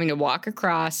sorts. They're having to walk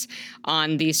across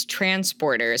on these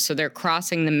transporters. So they're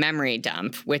crossing the memory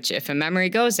dump, which if a memory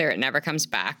goes there, it never comes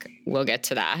back. We'll get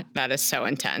to that. That is so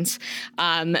intense.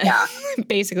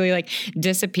 Basically like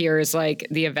disappears like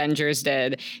the Avengers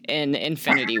did in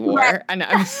Infinity War. And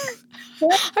I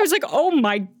was like, oh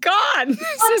my God,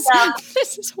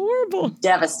 this is horrible.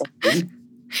 Devastating.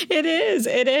 It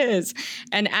is.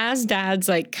 And as dad's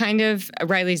like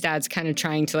Riley's dad's kind of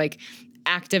trying to like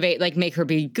activate, like make her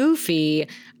be goofy,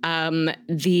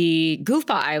 the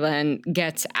Goofball Island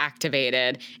gets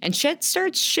activated and shit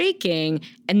starts shaking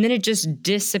and then it just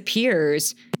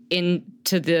disappears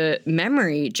into the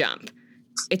memory jump.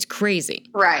 It's crazy.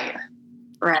 Right.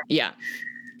 Yeah.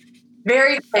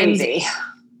 Very crazy.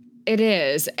 It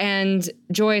is. And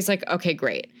Joy's like, okay,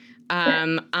 great.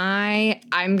 I'm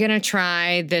gonna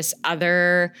try this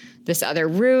other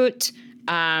route.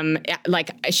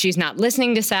 Like she's not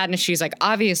listening to Sadness. She's like,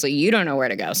 obviously you don't know where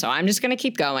to go, so I'm just gonna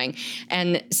keep going.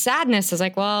 And Sadness is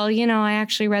like, well, I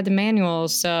actually read the manual,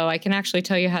 so I can actually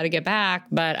tell you how to get back,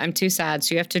 but I'm too sad,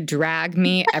 so you have to drag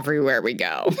me everywhere we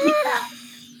go.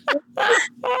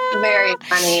 Very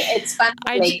funny. It's fun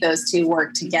to make those two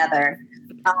work together.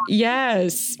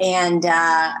 Yes. And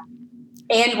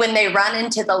when they run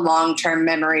into the long-term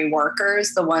memory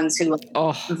workers, the ones who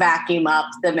vacuum up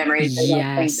the memories they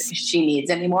don't think she needs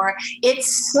anymore,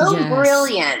 it's so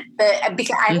brilliant.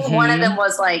 Because I think one of them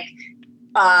was like,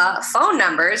 phone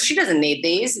numbers. She doesn't need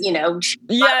these,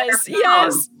 Yes.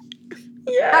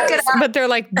 But they're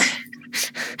like...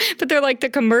 But they're like the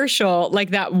commercial,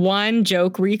 like that one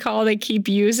joke recall they keep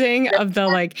using of the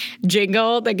like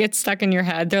jingle that gets stuck in your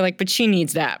head. They're like, but she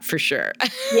needs that for sure.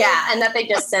 Yeah, and that they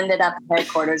just send it up to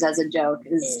headquarters as a joke.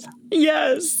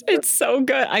 Yes, it's so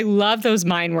good. I love those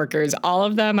mine workers, all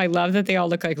of them. I love that they all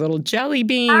look like little jelly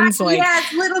beans.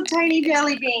 Yes, little tiny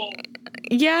jelly beans.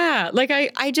 Yeah, like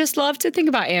I just love to think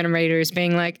about animators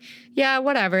being like, yeah,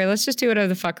 whatever, let's just do whatever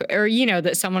the fuck, or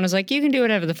that someone was like, you can do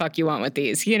whatever the fuck you want with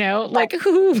these, like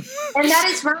who? And that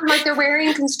is run like they're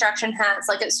wearing construction hats,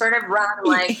 like it's sort of run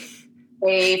like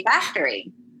a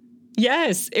factory.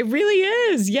 Yes, it really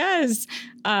is. Yes.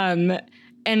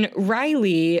 And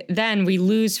Riley, then we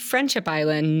lose Friendship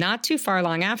Island not too far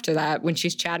long after that when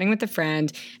she's chatting with a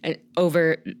friend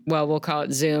over, well, we'll call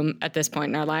it Zoom at this point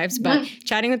in our lives, but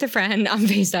chatting with a friend on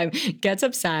FaceTime, gets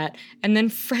upset, and then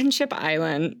Friendship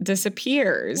Island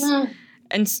disappears.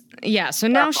 And so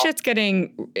now shit's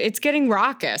getting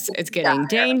raucous. It's getting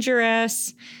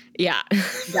dangerous. Yeah.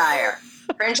 Dire.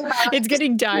 Friendship Island it's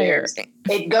getting dire.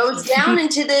 It goes down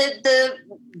into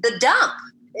the dump.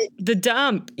 The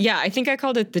dump. Yeah, I think I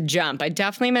called it the jump. I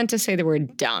definitely meant to say the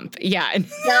word dump. Yeah.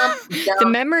 Jump. The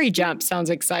memory jump sounds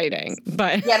exciting,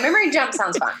 but yeah, memory jump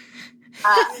sounds fun.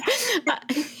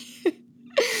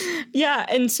 Yeah,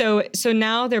 and so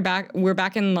now we're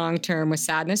back in long term with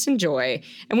Sadness and Joy,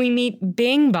 and we meet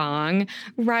Bing Bong,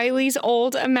 Riley's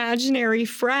old imaginary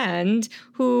friend,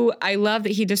 who I love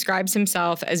that he describes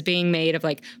himself as being made of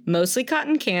like mostly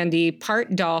cotton candy,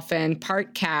 part dolphin,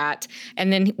 part cat,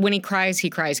 and then when he cries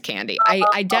candy. I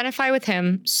identify with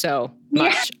him so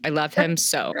much. I love him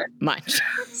so much.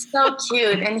 So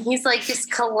cute. And he's like just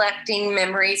collecting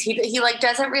memories. He like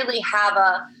doesn't really have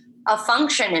a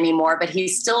function anymore, but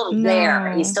he's still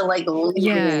there. He's still like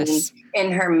living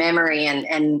in her memory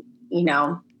and you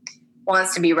know,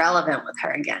 wants to be relevant with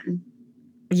her again.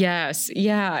 Yes.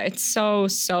 Yeah. It's so,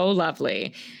 so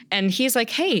lovely. And he's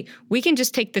like, hey, we can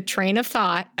just take the train of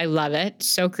thought. I love it.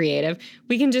 So creative.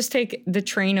 We can just take the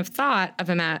train of thought of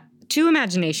to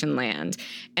Imagination Land.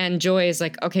 And Joy is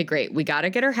like, okay, great. We got to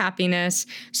get her happiness.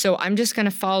 So I'm just going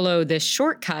to follow this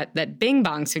shortcut that Bing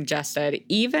Bong suggested,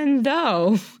 even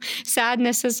though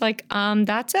Sadness is like,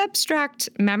 that's abstract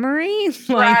memory,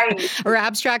 or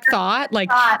abstract thought. Like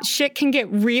shit can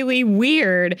get really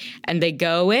weird. And they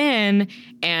go in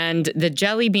and the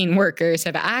Jelly Bean workers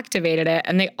have activated it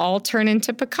and they all turn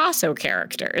into Picasso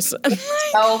characters.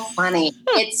 It's so funny.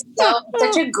 It's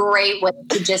such a great way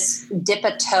to just dip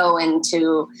a toe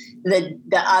into the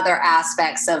other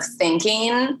aspects of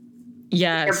thinking.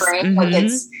 Yes. Your brain, like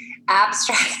it's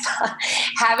abstract,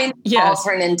 having all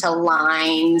turn into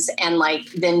lines and like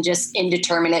then just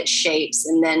indeterminate shapes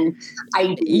and then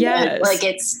ideas. Like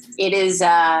it's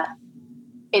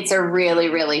a really,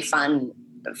 really fun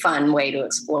way to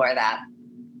explore that.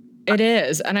 It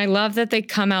is. And I love that they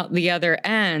come out the other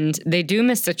end. They do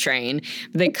miss the train.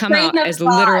 They come out as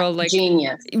literal, like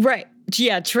genius. Right.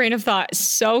 Yeah. Train of thought.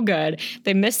 So good.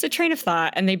 They miss the train of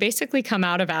thought and they basically come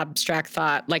out of abstract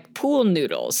thought like pool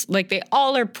noodles. Like they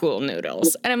all are pool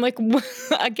noodles. And I'm like,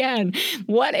 again,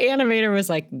 what animator was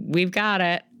like, we've got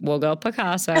it. We'll go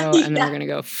Picasso and then we're going to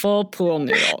go full pool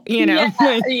noodle, you know?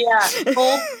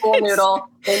 Full pool noodle,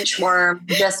 inchworm,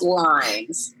 just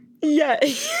lines. Yeah,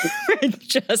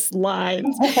 just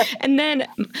lines. And then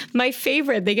my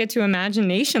favorite, they get to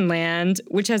Imagination Land,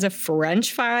 which has a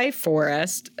French fry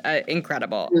forest.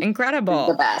 Incredible.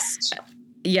 The best.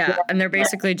 Yeah, and they're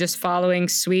basically just following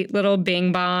sweet little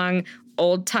Bing Bong,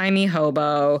 old-timey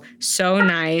hobo, so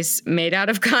nice, made out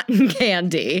of cotton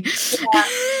candy.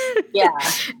 Yeah.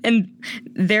 And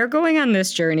they're going on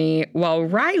this journey while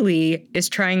Riley is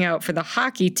trying out for the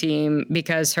hockey team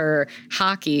because her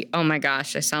hockey, oh my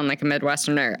gosh, I sound like a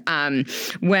Midwesterner,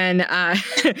 when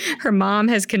her mom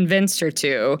has convinced her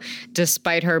to,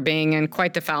 despite her being in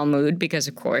quite the foul mood because,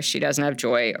 of course, she doesn't have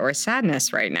joy or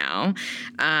sadness right now.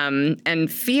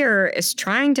 And Fear is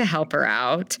trying to help her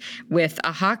out with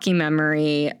a hockey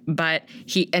memory, but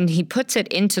he puts it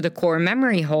into the core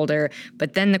memory holder,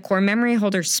 but then the core memory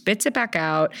holder spits it back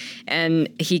out and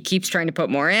he keeps trying to put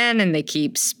more in and they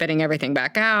keep spitting everything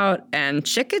back out and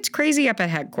shit gets crazy up at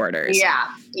headquarters.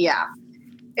 Yeah.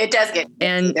 It does get crazy.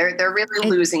 And they're really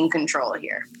losing control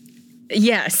here.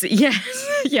 Yes.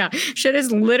 Yeah. Shit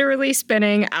is literally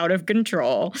spinning out of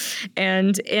control.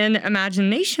 And in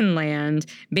Imagination Land,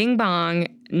 Bing Bong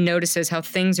notices how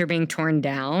things are being torn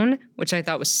down, which I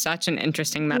thought was such an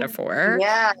interesting metaphor.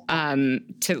 Yeah.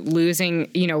 To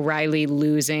losing, Riley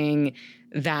losing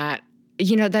that,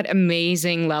 that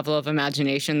amazing level of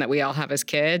imagination that we all have as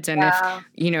kids. And if,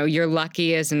 you're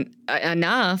lucky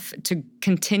enough to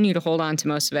continue to hold on to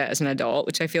most of it as an adult,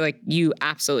 which I feel like you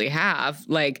absolutely have,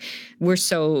 like we're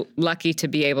so lucky to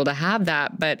be able to have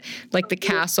that. But like the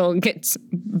castle gets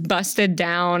busted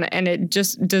down and it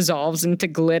just dissolves into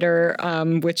glitter,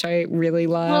 which I really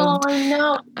love. Oh, I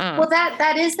know. Well,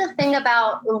 that is the thing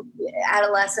about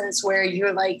adolescence where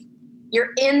you're like,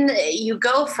 you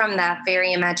go from that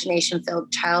very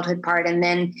imagination-filled childhood part, and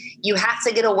then you have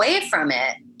to get away from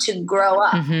it to grow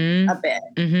up a bit.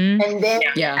 Mm-hmm. And then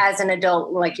as an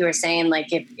adult, like you were saying, like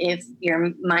if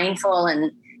you're mindful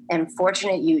and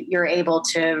fortunate, you're able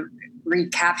to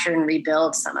recapture and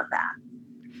rebuild some of that.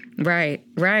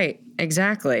 Right.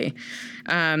 Exactly.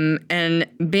 And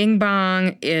Bing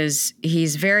Bong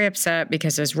he's very upset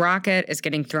because his rocket is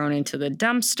getting thrown into the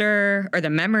dumpster or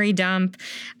the memory dump.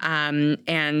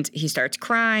 And he starts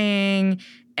crying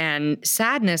and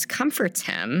Sadness comforts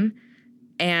him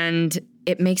and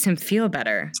it makes him feel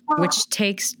better, which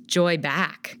takes Joy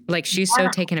back. Like she's so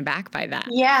taken aback by that.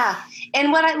 Yeah.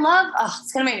 And what I love,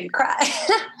 it's going to make me cry.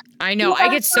 I know. I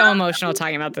get so emotional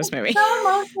talking about this movie. So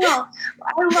emotional.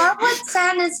 I love what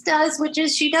Sadness does, which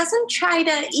is she doesn't try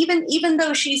to, even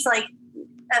though she's like,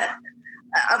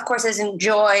 of course, isn't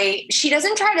Joy, she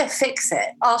doesn't try to fix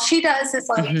it. All she does is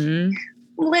like,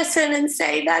 listen and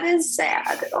say, that is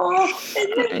sad. Oh,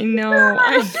 I know.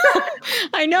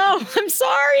 I'm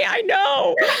sorry. I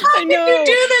know. How did you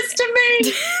do this to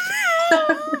me?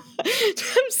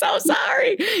 I'm so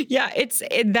sorry. Yeah, it's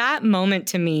that moment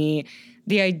to me,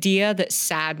 the idea that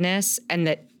sadness and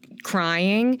that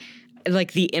crying,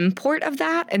 like the import of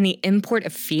that and the import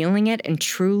of feeling it and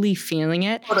truly feeling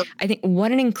it. I think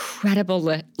what an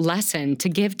incredible lesson to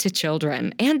give to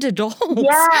children and adults.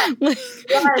 Yeah.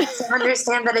 Yes, to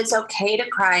understand that it's okay to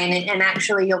cry and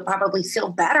actually you'll probably feel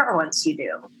better once you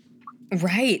do.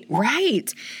 Right.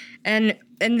 And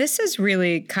this is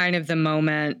really kind of the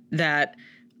moment that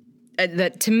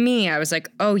to me, I was like,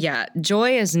 oh yeah,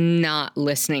 Joy is not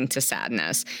listening to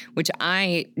Sadness, which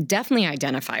I definitely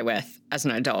identify with as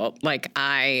an adult. Like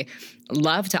I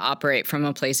love to operate from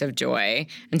a place of joy,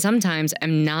 and sometimes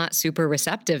I'm not super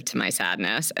receptive to my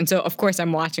sadness. And so of course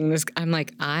I'm watching this, I'm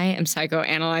like, I am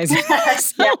psychoanalyzing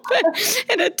myself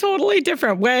in a totally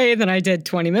different way than I did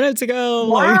 20 minutes ago.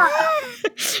 Wow.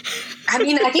 I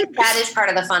mean, I think that is part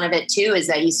of the fun of it too, is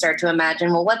that you start to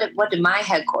imagine, well, what do my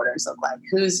headquarters look like?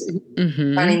 Who's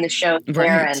running the show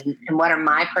there, and what are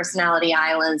my personality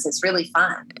islands? It's really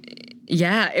fun.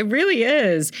 Yeah, it really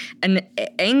is. And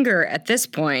Anger at this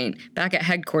point, back at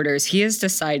headquarters, he has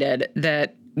decided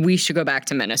that we should go back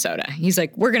to Minnesota. He's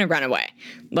like, we're going to run away.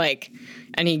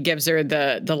 And he gives her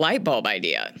the light bulb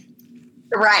idea.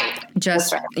 Right.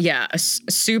 Yeah, a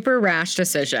super rash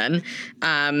decision.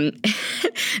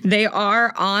 They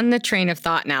are on the train of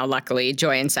thought now, luckily,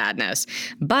 Joy and Sadness.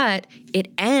 But it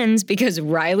ends because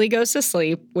Riley goes to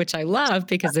sleep, which I love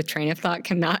because the train of thought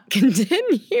cannot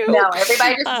continue. No,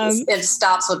 everybody just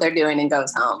stops what they're doing and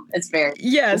goes home. It's very...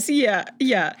 Yes, yeah.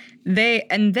 They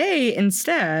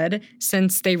instead,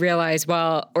 since they realize,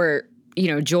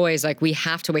 Joy is like, we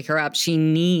have to wake her up. She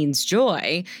needs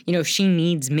Joy. She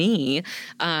needs me.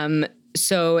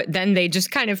 So then they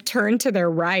just kind of turn to their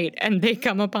right and they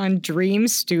come upon Dream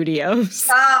Studios.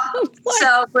 Oh,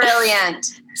 so brilliant.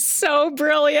 So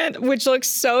brilliant, which looks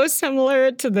so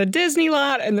similar to the Disney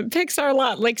lot and the Pixar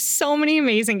lot. Like so many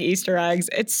amazing Easter eggs.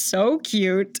 It's so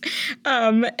cute.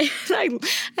 And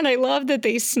I love that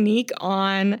they sneak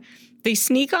on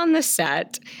the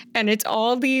set, and it's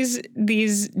all these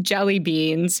jelly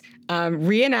beans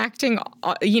reenacting,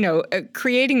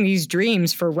 creating these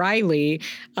dreams for Riley,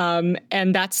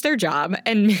 and that's their job.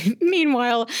 And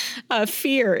meanwhile,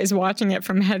 Fear is watching it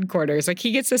from headquarters. Like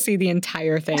he gets to see the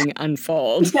entire thing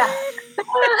unfold. Yeah.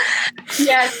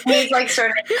 Yes, he's like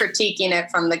sort of critiquing it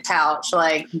from the couch,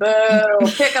 like, boo,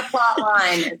 pick a plot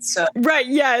line. It's so right.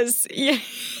 Yes, yeah.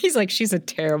 He's like, she's a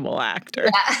terrible actor.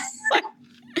 Yeah.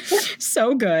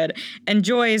 So good. And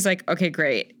Joy is like, okay,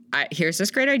 great. Here's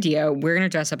this great idea. We're going to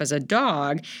dress up as a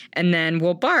dog and then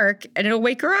we'll bark and it'll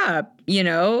wake her up,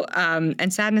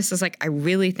 And Sadness is like, I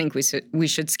really think we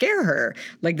should scare her.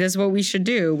 Like, this is what we should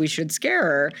do. We should scare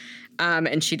her.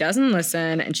 And she doesn't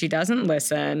listen.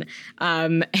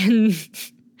 And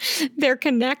they're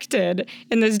connected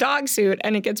in this dog suit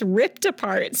and it gets ripped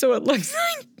apart. So it looks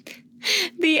like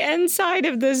the inside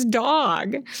of this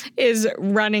dog is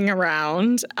running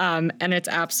around, and it's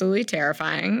absolutely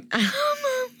terrifying.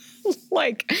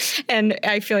 And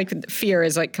I feel like Fear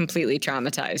is like completely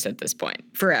traumatized at this point,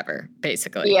 forever,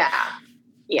 basically. Yeah.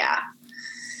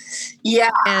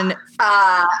 And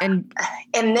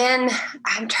then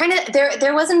I'm trying to.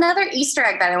 There was another Easter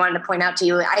egg that I wanted to point out to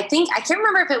you. I can't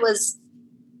remember if it was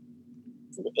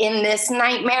in this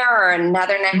nightmare or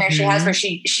another nightmare she has, where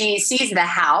she sees the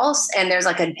house and there's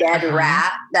like a dead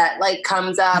rat that like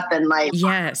comes up and like,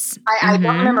 yes, I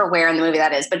don't remember where in the movie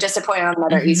that is, but just to point out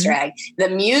another Easter egg, the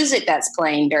music that's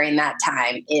playing during that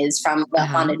time is from the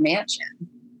Haunted Mansion.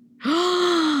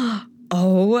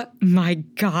 Oh my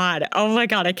God.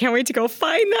 I can't wait to go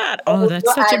find that. Oh,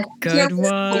 that's such a good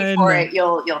one. For it,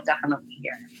 you'll definitely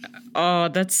hear it. Oh,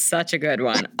 that's such a good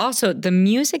one. Also, the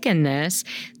music in this,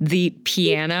 the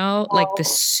piano, like the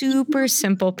super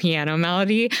simple piano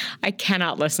melody, I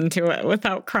cannot listen to it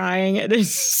without crying. It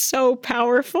is so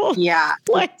powerful. Yeah.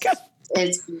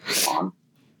 It's beautiful.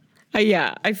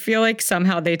 Yeah, I feel like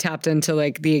somehow they tapped into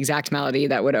like the exact melody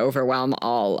that would overwhelm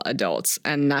all adults,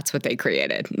 and that's what they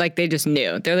created. Like they just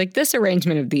knew. They're like, this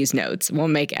arrangement of these notes will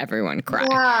make everyone cry.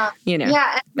 Yeah.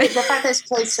 Yeah, the fact that it's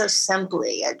played so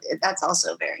simply, that's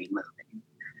also very moving.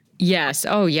 Yes.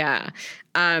 Oh, yeah.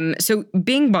 So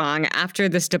Bing Bong, after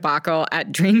this debacle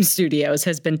at Dream Studios,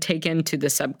 has been taken to the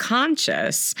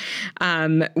subconscious,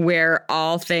 where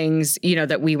all things,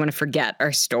 that we want to forget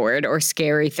are stored, or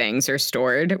scary things are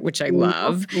stored, which I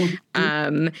love.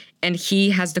 And he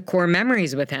has the core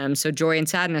memories with him. So joy and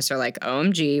sadness are like,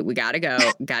 OMG, we gotta go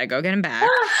get him back.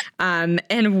 And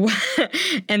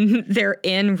and they're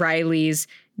in Riley's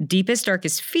deepest,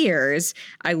 darkest fears.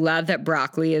 I love that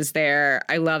broccoli is there.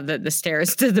 I love that the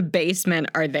stairs to the basement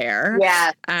are there.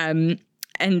 Yeah. And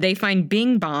they find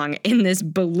Bing Bong in this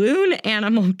balloon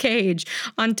animal cage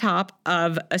on top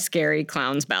of a scary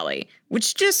clown's belly,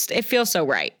 which it feels so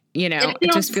right.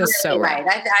 It just feels really so right.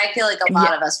 I feel like a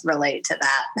lot of us relate to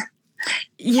that.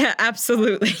 Yeah,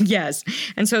 absolutely. Yes.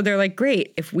 And so they're like,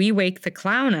 great, if we wake the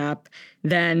clown up,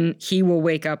 then he will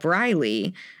wake up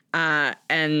Riley.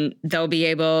 And they'll be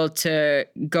able to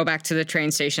go back to the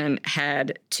train station,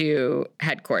 head to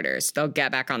headquarters. They'll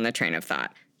get back on the train of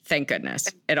thought. Thank goodness.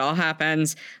 It all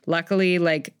happens. Luckily,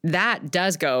 that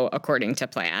does go according to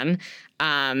plan.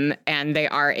 And they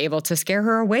are able to scare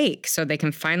her awake so they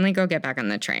can finally go get back on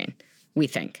the train. We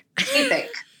think.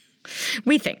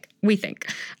 We think.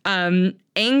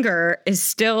 Anger is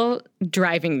still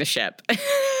driving the ship.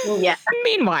 Yeah.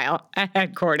 Meanwhile, at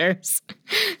headquarters,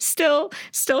 still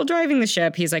driving the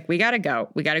ship. He's like, we gotta go.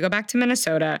 We gotta go back to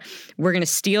Minnesota. We're gonna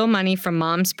steal money from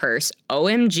mom's purse.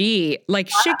 OMG.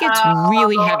 Shit gets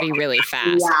really heavy really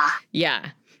fast. Yeah.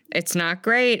 It's not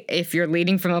great if you're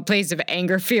leading from a place of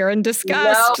anger, fear, and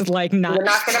disgust. You're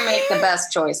not going to make the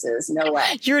best choices. No way.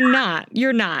 You're not.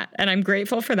 And I'm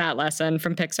grateful for that lesson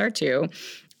from Pixar too.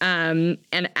 And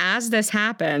as this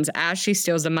happens, as she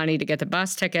steals the money to get the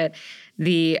bus ticket,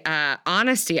 the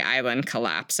Honesty Island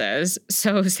collapses.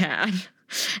 So sad.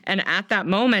 And at that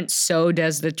moment, so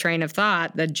does the train of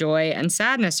thought that joy and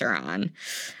sadness are on.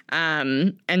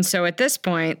 And so at this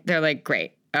point, they're like,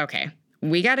 great, okay.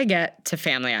 We got to get to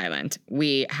Family Island.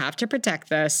 We have to protect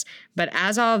this. But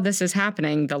as all of this is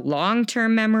happening, the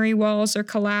long-term memory walls are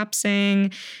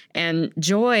collapsing. And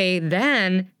Joy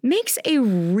then makes a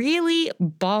really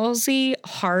ballsy,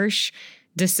 harsh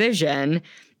decision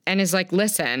and is like,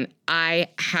 listen, I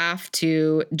have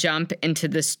to jump into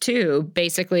this tube,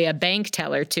 basically a bank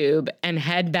teller tube, and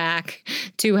head back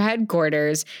to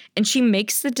headquarters. And she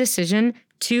makes the decision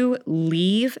to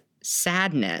leave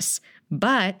sadness.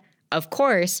 But of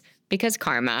course, because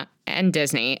karma and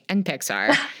Disney and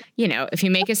Pixar, if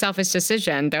you make a selfish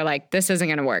decision, they're like, this isn't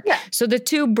going to work. Yeah. So the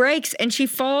tube breaks and she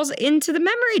falls into the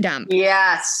memory dump.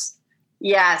 Yes.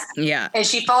 Yeah. And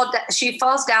she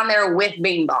falls down there with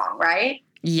Bing Bong, right?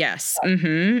 Yes.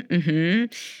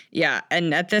 Yeah.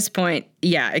 And at this point,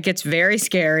 it gets very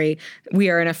scary. We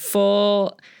are in a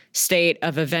full state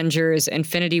of Avengers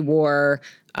Infinity War.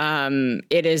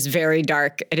 It is very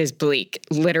dark. It is bleak.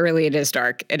 Literally, it is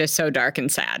dark. It is so dark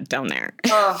and sad down there.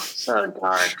 Oh, so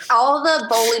dark. All the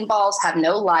bowling balls have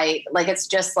no light. It's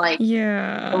just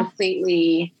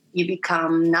completely, you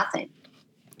become nothing.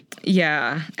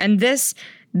 Yeah. And this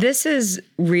is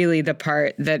really the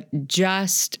part that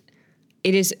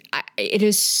it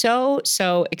is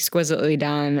so exquisitely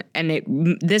done.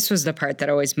 And this was the part that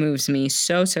always moves me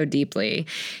so deeply,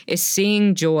 is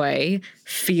seeing Joy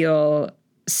feel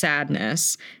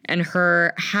sadness and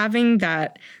her having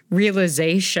that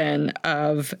realization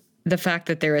of the fact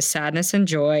that there is sadness and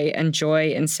joy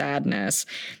and sadness,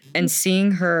 and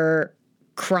seeing her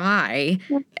cry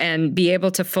and be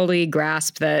able to fully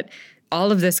grasp that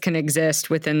all of this can exist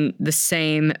within the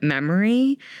same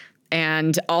memory.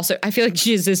 And also, I feel like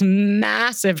she has this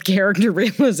massive character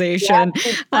realization.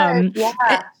 And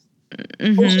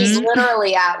she's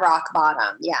literally at rock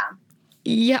bottom. Yeah.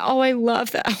 Yeah. Oh, I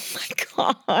love that. Oh, my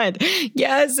God.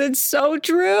 Yes, it's so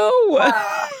true.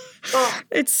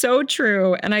 It's so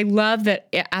true. And I love that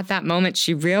at that moment,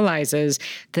 she realizes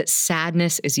that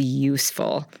sadness is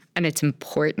useful and it's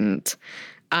important.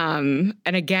 And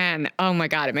again, oh my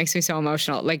God, it makes me so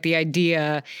emotional. The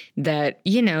idea that,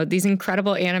 these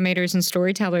incredible animators and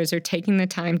storytellers are taking the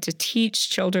time to teach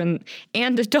children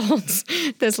and adults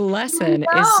this lesson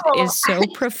is so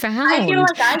profound. I feel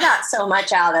like I got so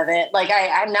much out of it.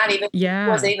 I'm not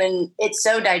even, it's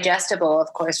so digestible,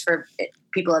 of course, for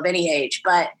people of any age,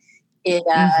 but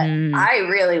I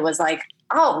really was like,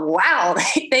 oh, wow.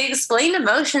 They explained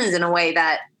emotions in a way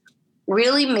that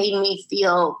really made me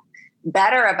feel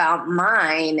better about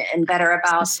mine and better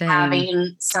about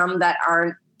having some that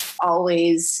aren't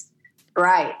always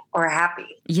bright or happy.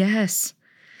 Yes.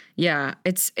 Yeah.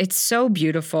 It's so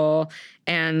beautiful.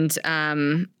 And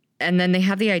then they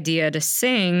have the idea to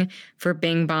sing for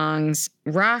Bing Bong's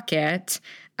rocket.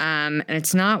 And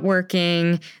it's not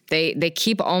working. They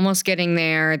keep almost getting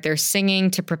there. They're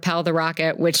singing to propel the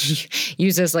rocket, which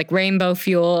uses like rainbow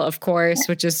fuel, of course,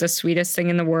 which is the sweetest thing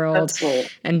in the world.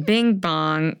 And Bing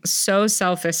Bong so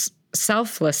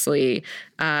selflessly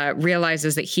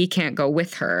realizes that he can't go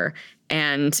with her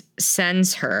and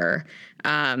sends her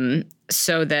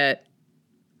so that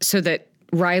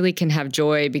Riley can have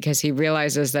joy, because he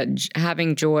realizes that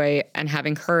having joy and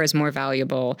having her is more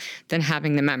valuable than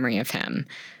having the memory of him,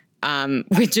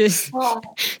 which is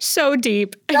so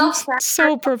deep and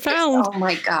so profound. Oh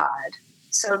my God.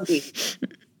 So deep.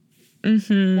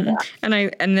 Mm-hmm. Yeah.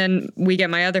 And then we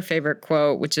get my other favorite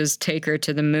quote, which is "Take her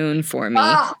to the moon for me,"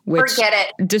 which forget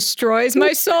it. Destroys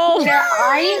my soul. Their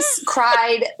eyes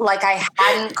cried like I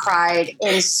hadn't cried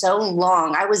in so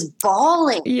long. I was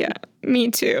bawling. Yeah,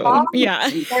 me too. Yeah,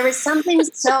 there was something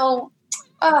so.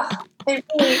 They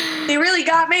really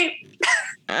got me.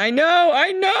 I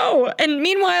know. And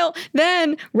meanwhile,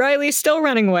 then Riley's still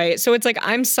running away. So it's like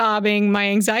I'm sobbing. My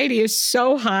anxiety is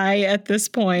so high at this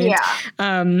point.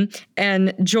 Yeah.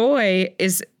 And Joy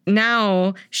is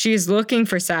now, she's looking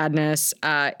for Sadness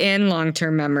in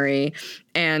long-term memory.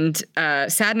 And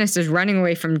Sadness is running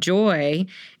away from Joy.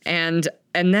 And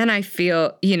then I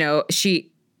feel,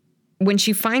 when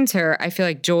she finds her, I feel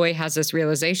like Joy has this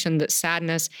realization that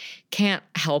Sadness can't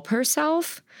help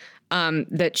herself,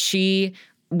 that she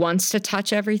wants to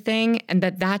touch everything, and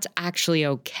that's actually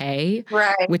okay.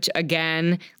 Right. Which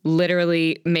again,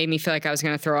 literally made me feel like I was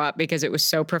going to throw up, because it was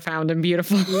so profound and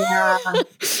beautiful.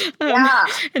 Yeah.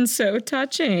 And so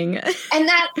touching. And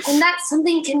that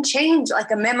something can change,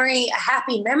 like a memory, a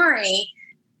happy memory.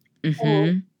 Mm-hmm.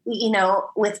 And,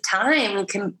 with time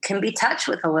can be touched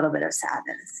with a little bit of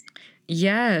sadness.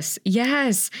 Yes.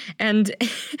 And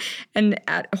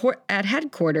at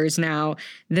headquarters now,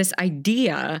 this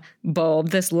idea bulb,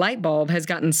 this light bulb has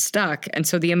gotten stuck. And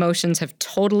so the emotions have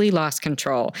totally lost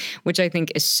control, which I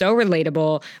think is so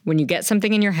relatable when you get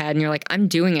something in your head and you're like, I'm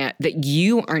doing it, that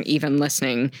you aren't even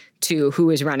listening to who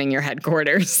is running your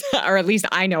headquarters. Or at least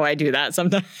I know I do that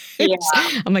sometimes. Yeah.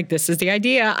 I'm like, this is the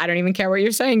idea. I don't even care what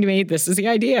you're saying to me. This is the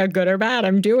idea, good or bad.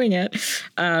 I'm doing it.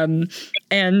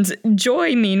 And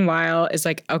Joy, meanwhile, is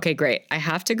like, okay, great. I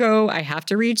have to go. I have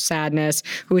to reach Sadness,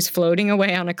 who is floating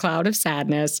away on a cloud of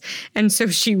sadness. And so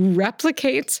she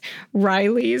replicates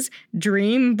Riley's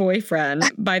dream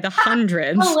boyfriend by the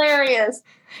hundreds. Hilarious.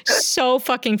 So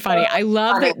fucking funny. I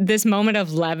love this moment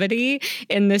of levity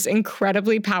in this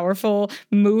incredibly powerful,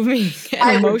 moving,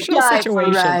 and emotional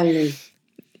situation.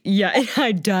 Yeah,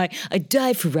 I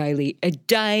die for Riley. I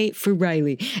die for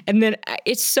Riley. And then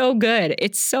it's so good.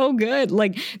 It's so good.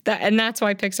 Like that. And that's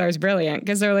why Pixar is brilliant,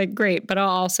 because they're like, great, but I'll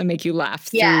also make you laugh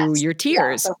through your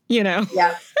tears, Yeah.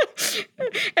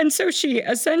 And so she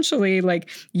essentially like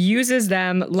uses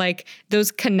them like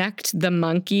those connect the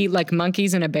monkey, like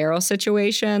monkeys in a barrel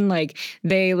situation. Like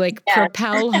they like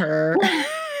propel her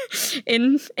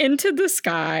into the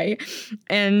sky.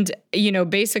 And,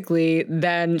 basically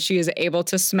then she is able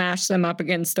to smash them up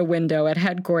against the window at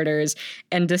headquarters,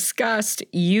 and Disgust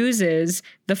uses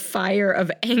the fire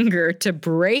of anger to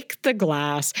break the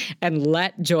glass and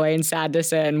let Joy and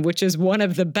Sadness in, which is one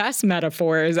of the best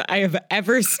metaphors I have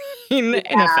ever seen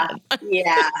in a film.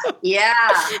 Yeah.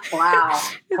 Wow.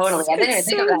 Totally. I didn't even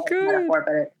think of that as a metaphor,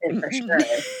 but it for sure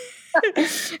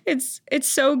is. It's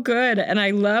so good. And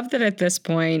I love that at this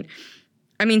point,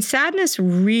 I mean, Sadness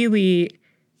really,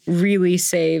 really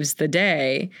saves the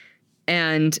day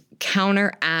and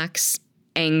counteracts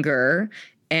anger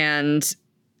and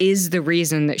is the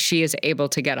reason that she is able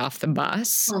to get off the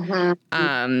bus.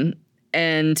 Mm-hmm.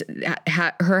 And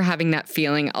her having that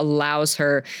feeling allows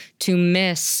her to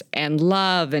miss and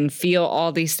love and feel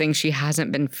all these things she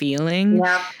hasn't been feeling,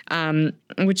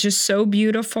 which is so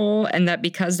beautiful. And that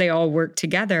because they all work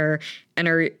together and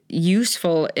are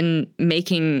useful in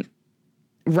making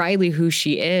Riley who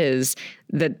she is,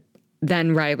 that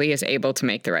then Riley is able to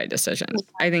make the right decision.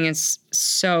 I think it's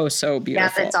so, so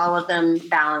beautiful. Yeah, it's all of them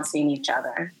balancing each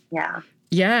other. Yeah.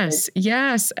 Yes.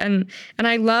 And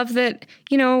I love that,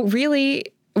 really,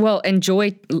 and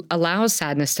Joy allows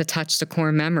Sadness to touch the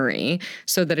core memory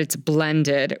so that it's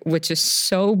blended, which is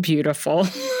so beautiful.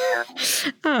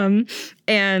 And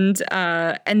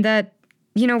that,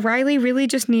 Riley really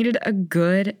just needed a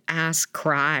good ass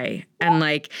cry.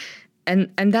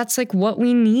 And that's like what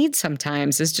we need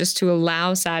sometimes, is just to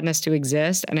allow sadness to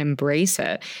exist and embrace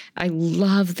it. I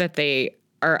love that they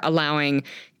are allowing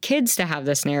kids to have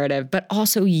this narrative, but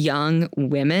also young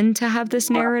women to have this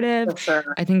narrative. For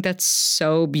sure. I think that's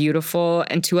so beautiful.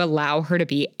 And to allow her to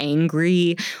be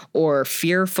angry or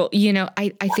fearful,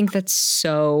 I think that's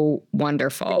so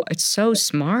wonderful. It's so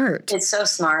smart. It's so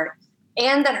smart.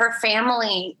 And that her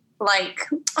family, like,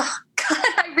 oh God,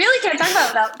 I really can't talk about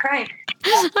it without crying.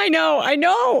 I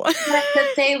know.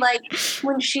 That they, like,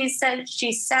 when she said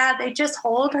she's sad, they just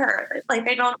hold her. Like,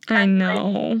 they don't try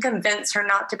to convince her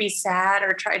not to be sad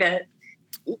or try to,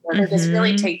 they just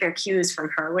really take their cues from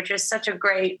her, which is such a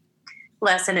great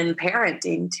lesson in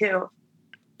parenting too.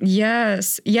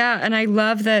 Yes. Yeah. And I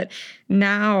love that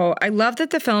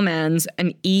the film ends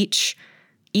and each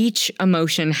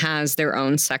emotion has their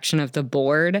own section of the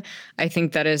board. I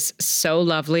think that is so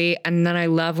lovely. And then I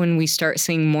love when we start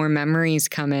seeing more memories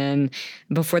come in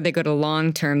before they go to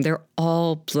long term. They're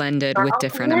all blended with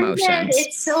different emotions.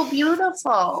 It's so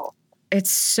beautiful. It's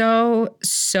so,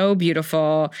 so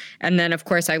beautiful. And then, of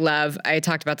course, I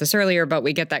talked about this earlier, but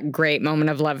we get that great moment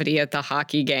of levity at the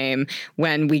hockey game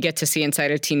when we get to see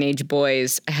inside a teenage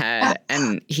boy's head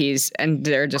and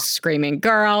they're just screaming,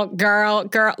 girl, girl,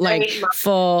 girl, like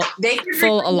full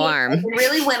alarm. They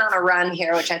really went on a run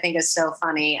here, which I think is so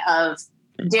funny, of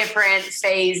different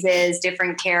phases,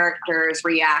 different characters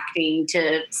reacting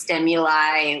to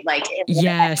stimuli. Like,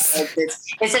 yes,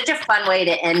 it's such a fun way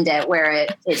to end it, where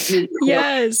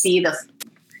you see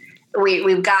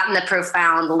we've gotten the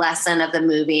profound lesson of the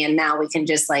movie, and now we can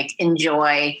just like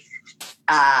enjoy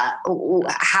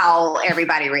how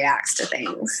everybody reacts to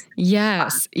things.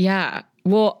 Yes, yeah.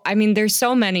 Well, I mean, there's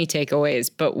so many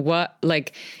takeaways, but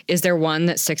is there one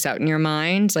that sticks out in your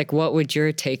mind? Like, what would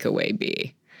your takeaway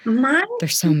be?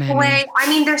 There's so many.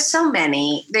 There's so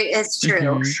many. It's true.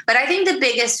 Mm-hmm. But I think the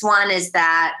biggest one is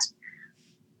that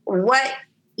what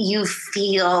you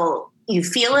feel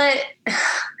it.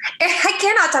 I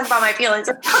cannot talk about my feelings.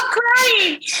 I'm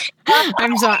crying.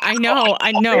 I'm sorry. I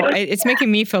know. It's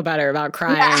making me feel better about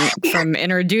crying from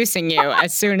introducing you.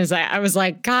 As soon as I was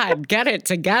like, God, get it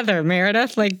together,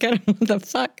 Meredith. Like, what the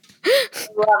fuck?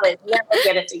 Love it. Never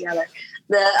get it together.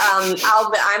 I'm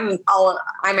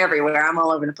everywhere. I'm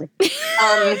all over the place.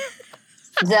 I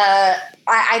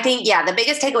think, the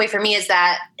biggest takeaway for me is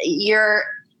that you're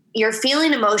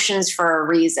feeling emotions for a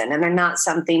reason, and they're not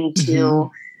something to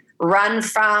run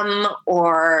from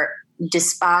or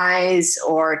despise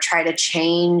or try to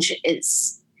change.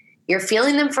 You're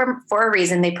feeling them for a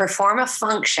reason. They perform a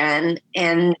function,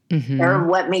 and they're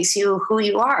what makes you who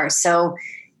you are. So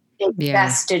it's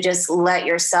best to just let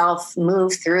yourself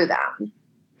move through them.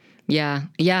 Yeah.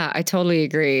 Yeah, I totally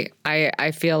agree.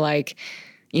 I feel like,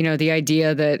 the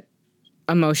idea that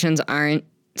emotions aren't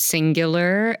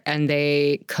singular and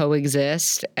they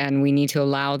coexist, and we need to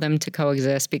allow them to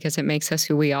coexist because it makes us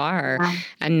who we are. Wow.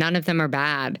 And none of them are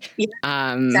bad.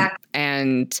 Yeah, exactly.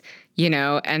 And,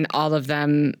 and all of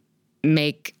them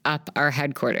make up our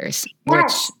headquarters,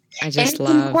 which I just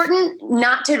love. It's important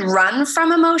not to run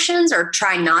from emotions or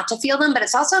try not to feel them, but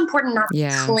it's also important not to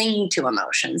cling to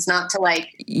emotions, not to try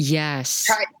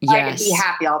to be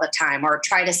happy all the time, or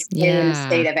try to stay in a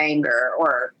state of anger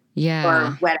or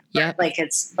whatever. Yep. Like,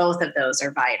 it's both of those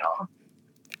are vital.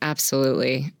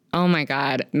 Absolutely. Oh my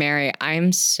God, Mary,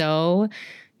 I'm so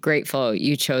grateful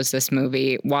you chose this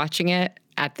movie. Watching it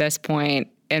at this point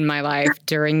in my life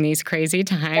during these crazy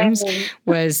times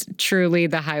was truly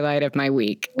the highlight of my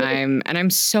week. I'm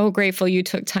so grateful you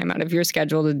took time out of your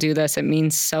schedule to do this. It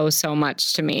means so, so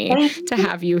much to me to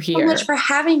have you here. Thank you so much for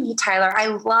having me, Tyler. I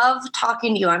love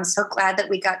talking to you. I'm so glad that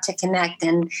we got to connect,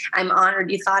 and I'm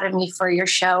honored you thought of me for your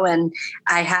show. And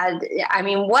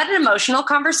what an emotional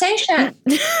conversation.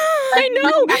 I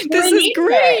know. This is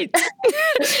great.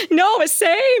 No,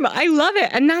 same. I love it.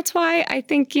 And that's why I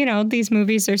think, these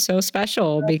movies are so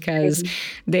special, because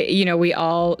they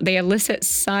elicit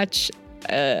such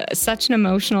an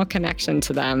emotional connection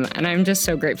to them. And I'm just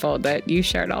so grateful that you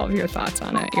shared all of your thoughts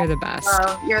on it. You're the best.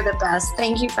 Oh, you're the best.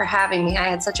 Thank you for having me. I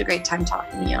had such a great time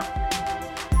talking to you.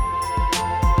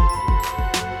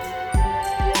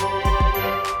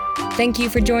 Thank you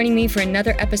for joining me for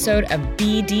another episode of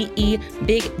BDE,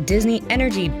 Big Disney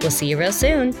Energy. We'll see you real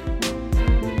soon.